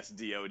BBS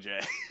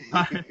DOJ.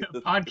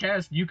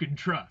 podcast you can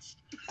trust.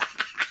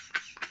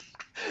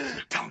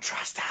 Don't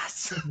trust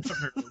us.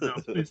 No,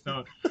 please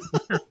don't.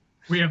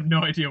 We have no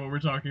idea what we're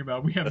talking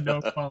about. We have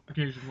no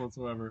qualifications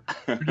whatsoever.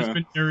 We've just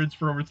been nerds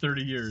for over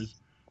 30 years.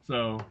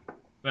 So,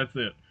 that's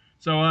it.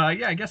 So,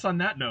 yeah, I guess on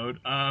that note,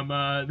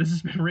 this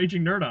has been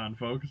Raging Nerdon,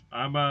 folks.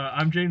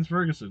 I'm James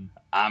Ferguson.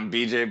 I'm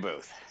BJ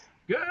Booth.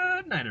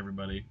 Good night,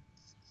 everybody.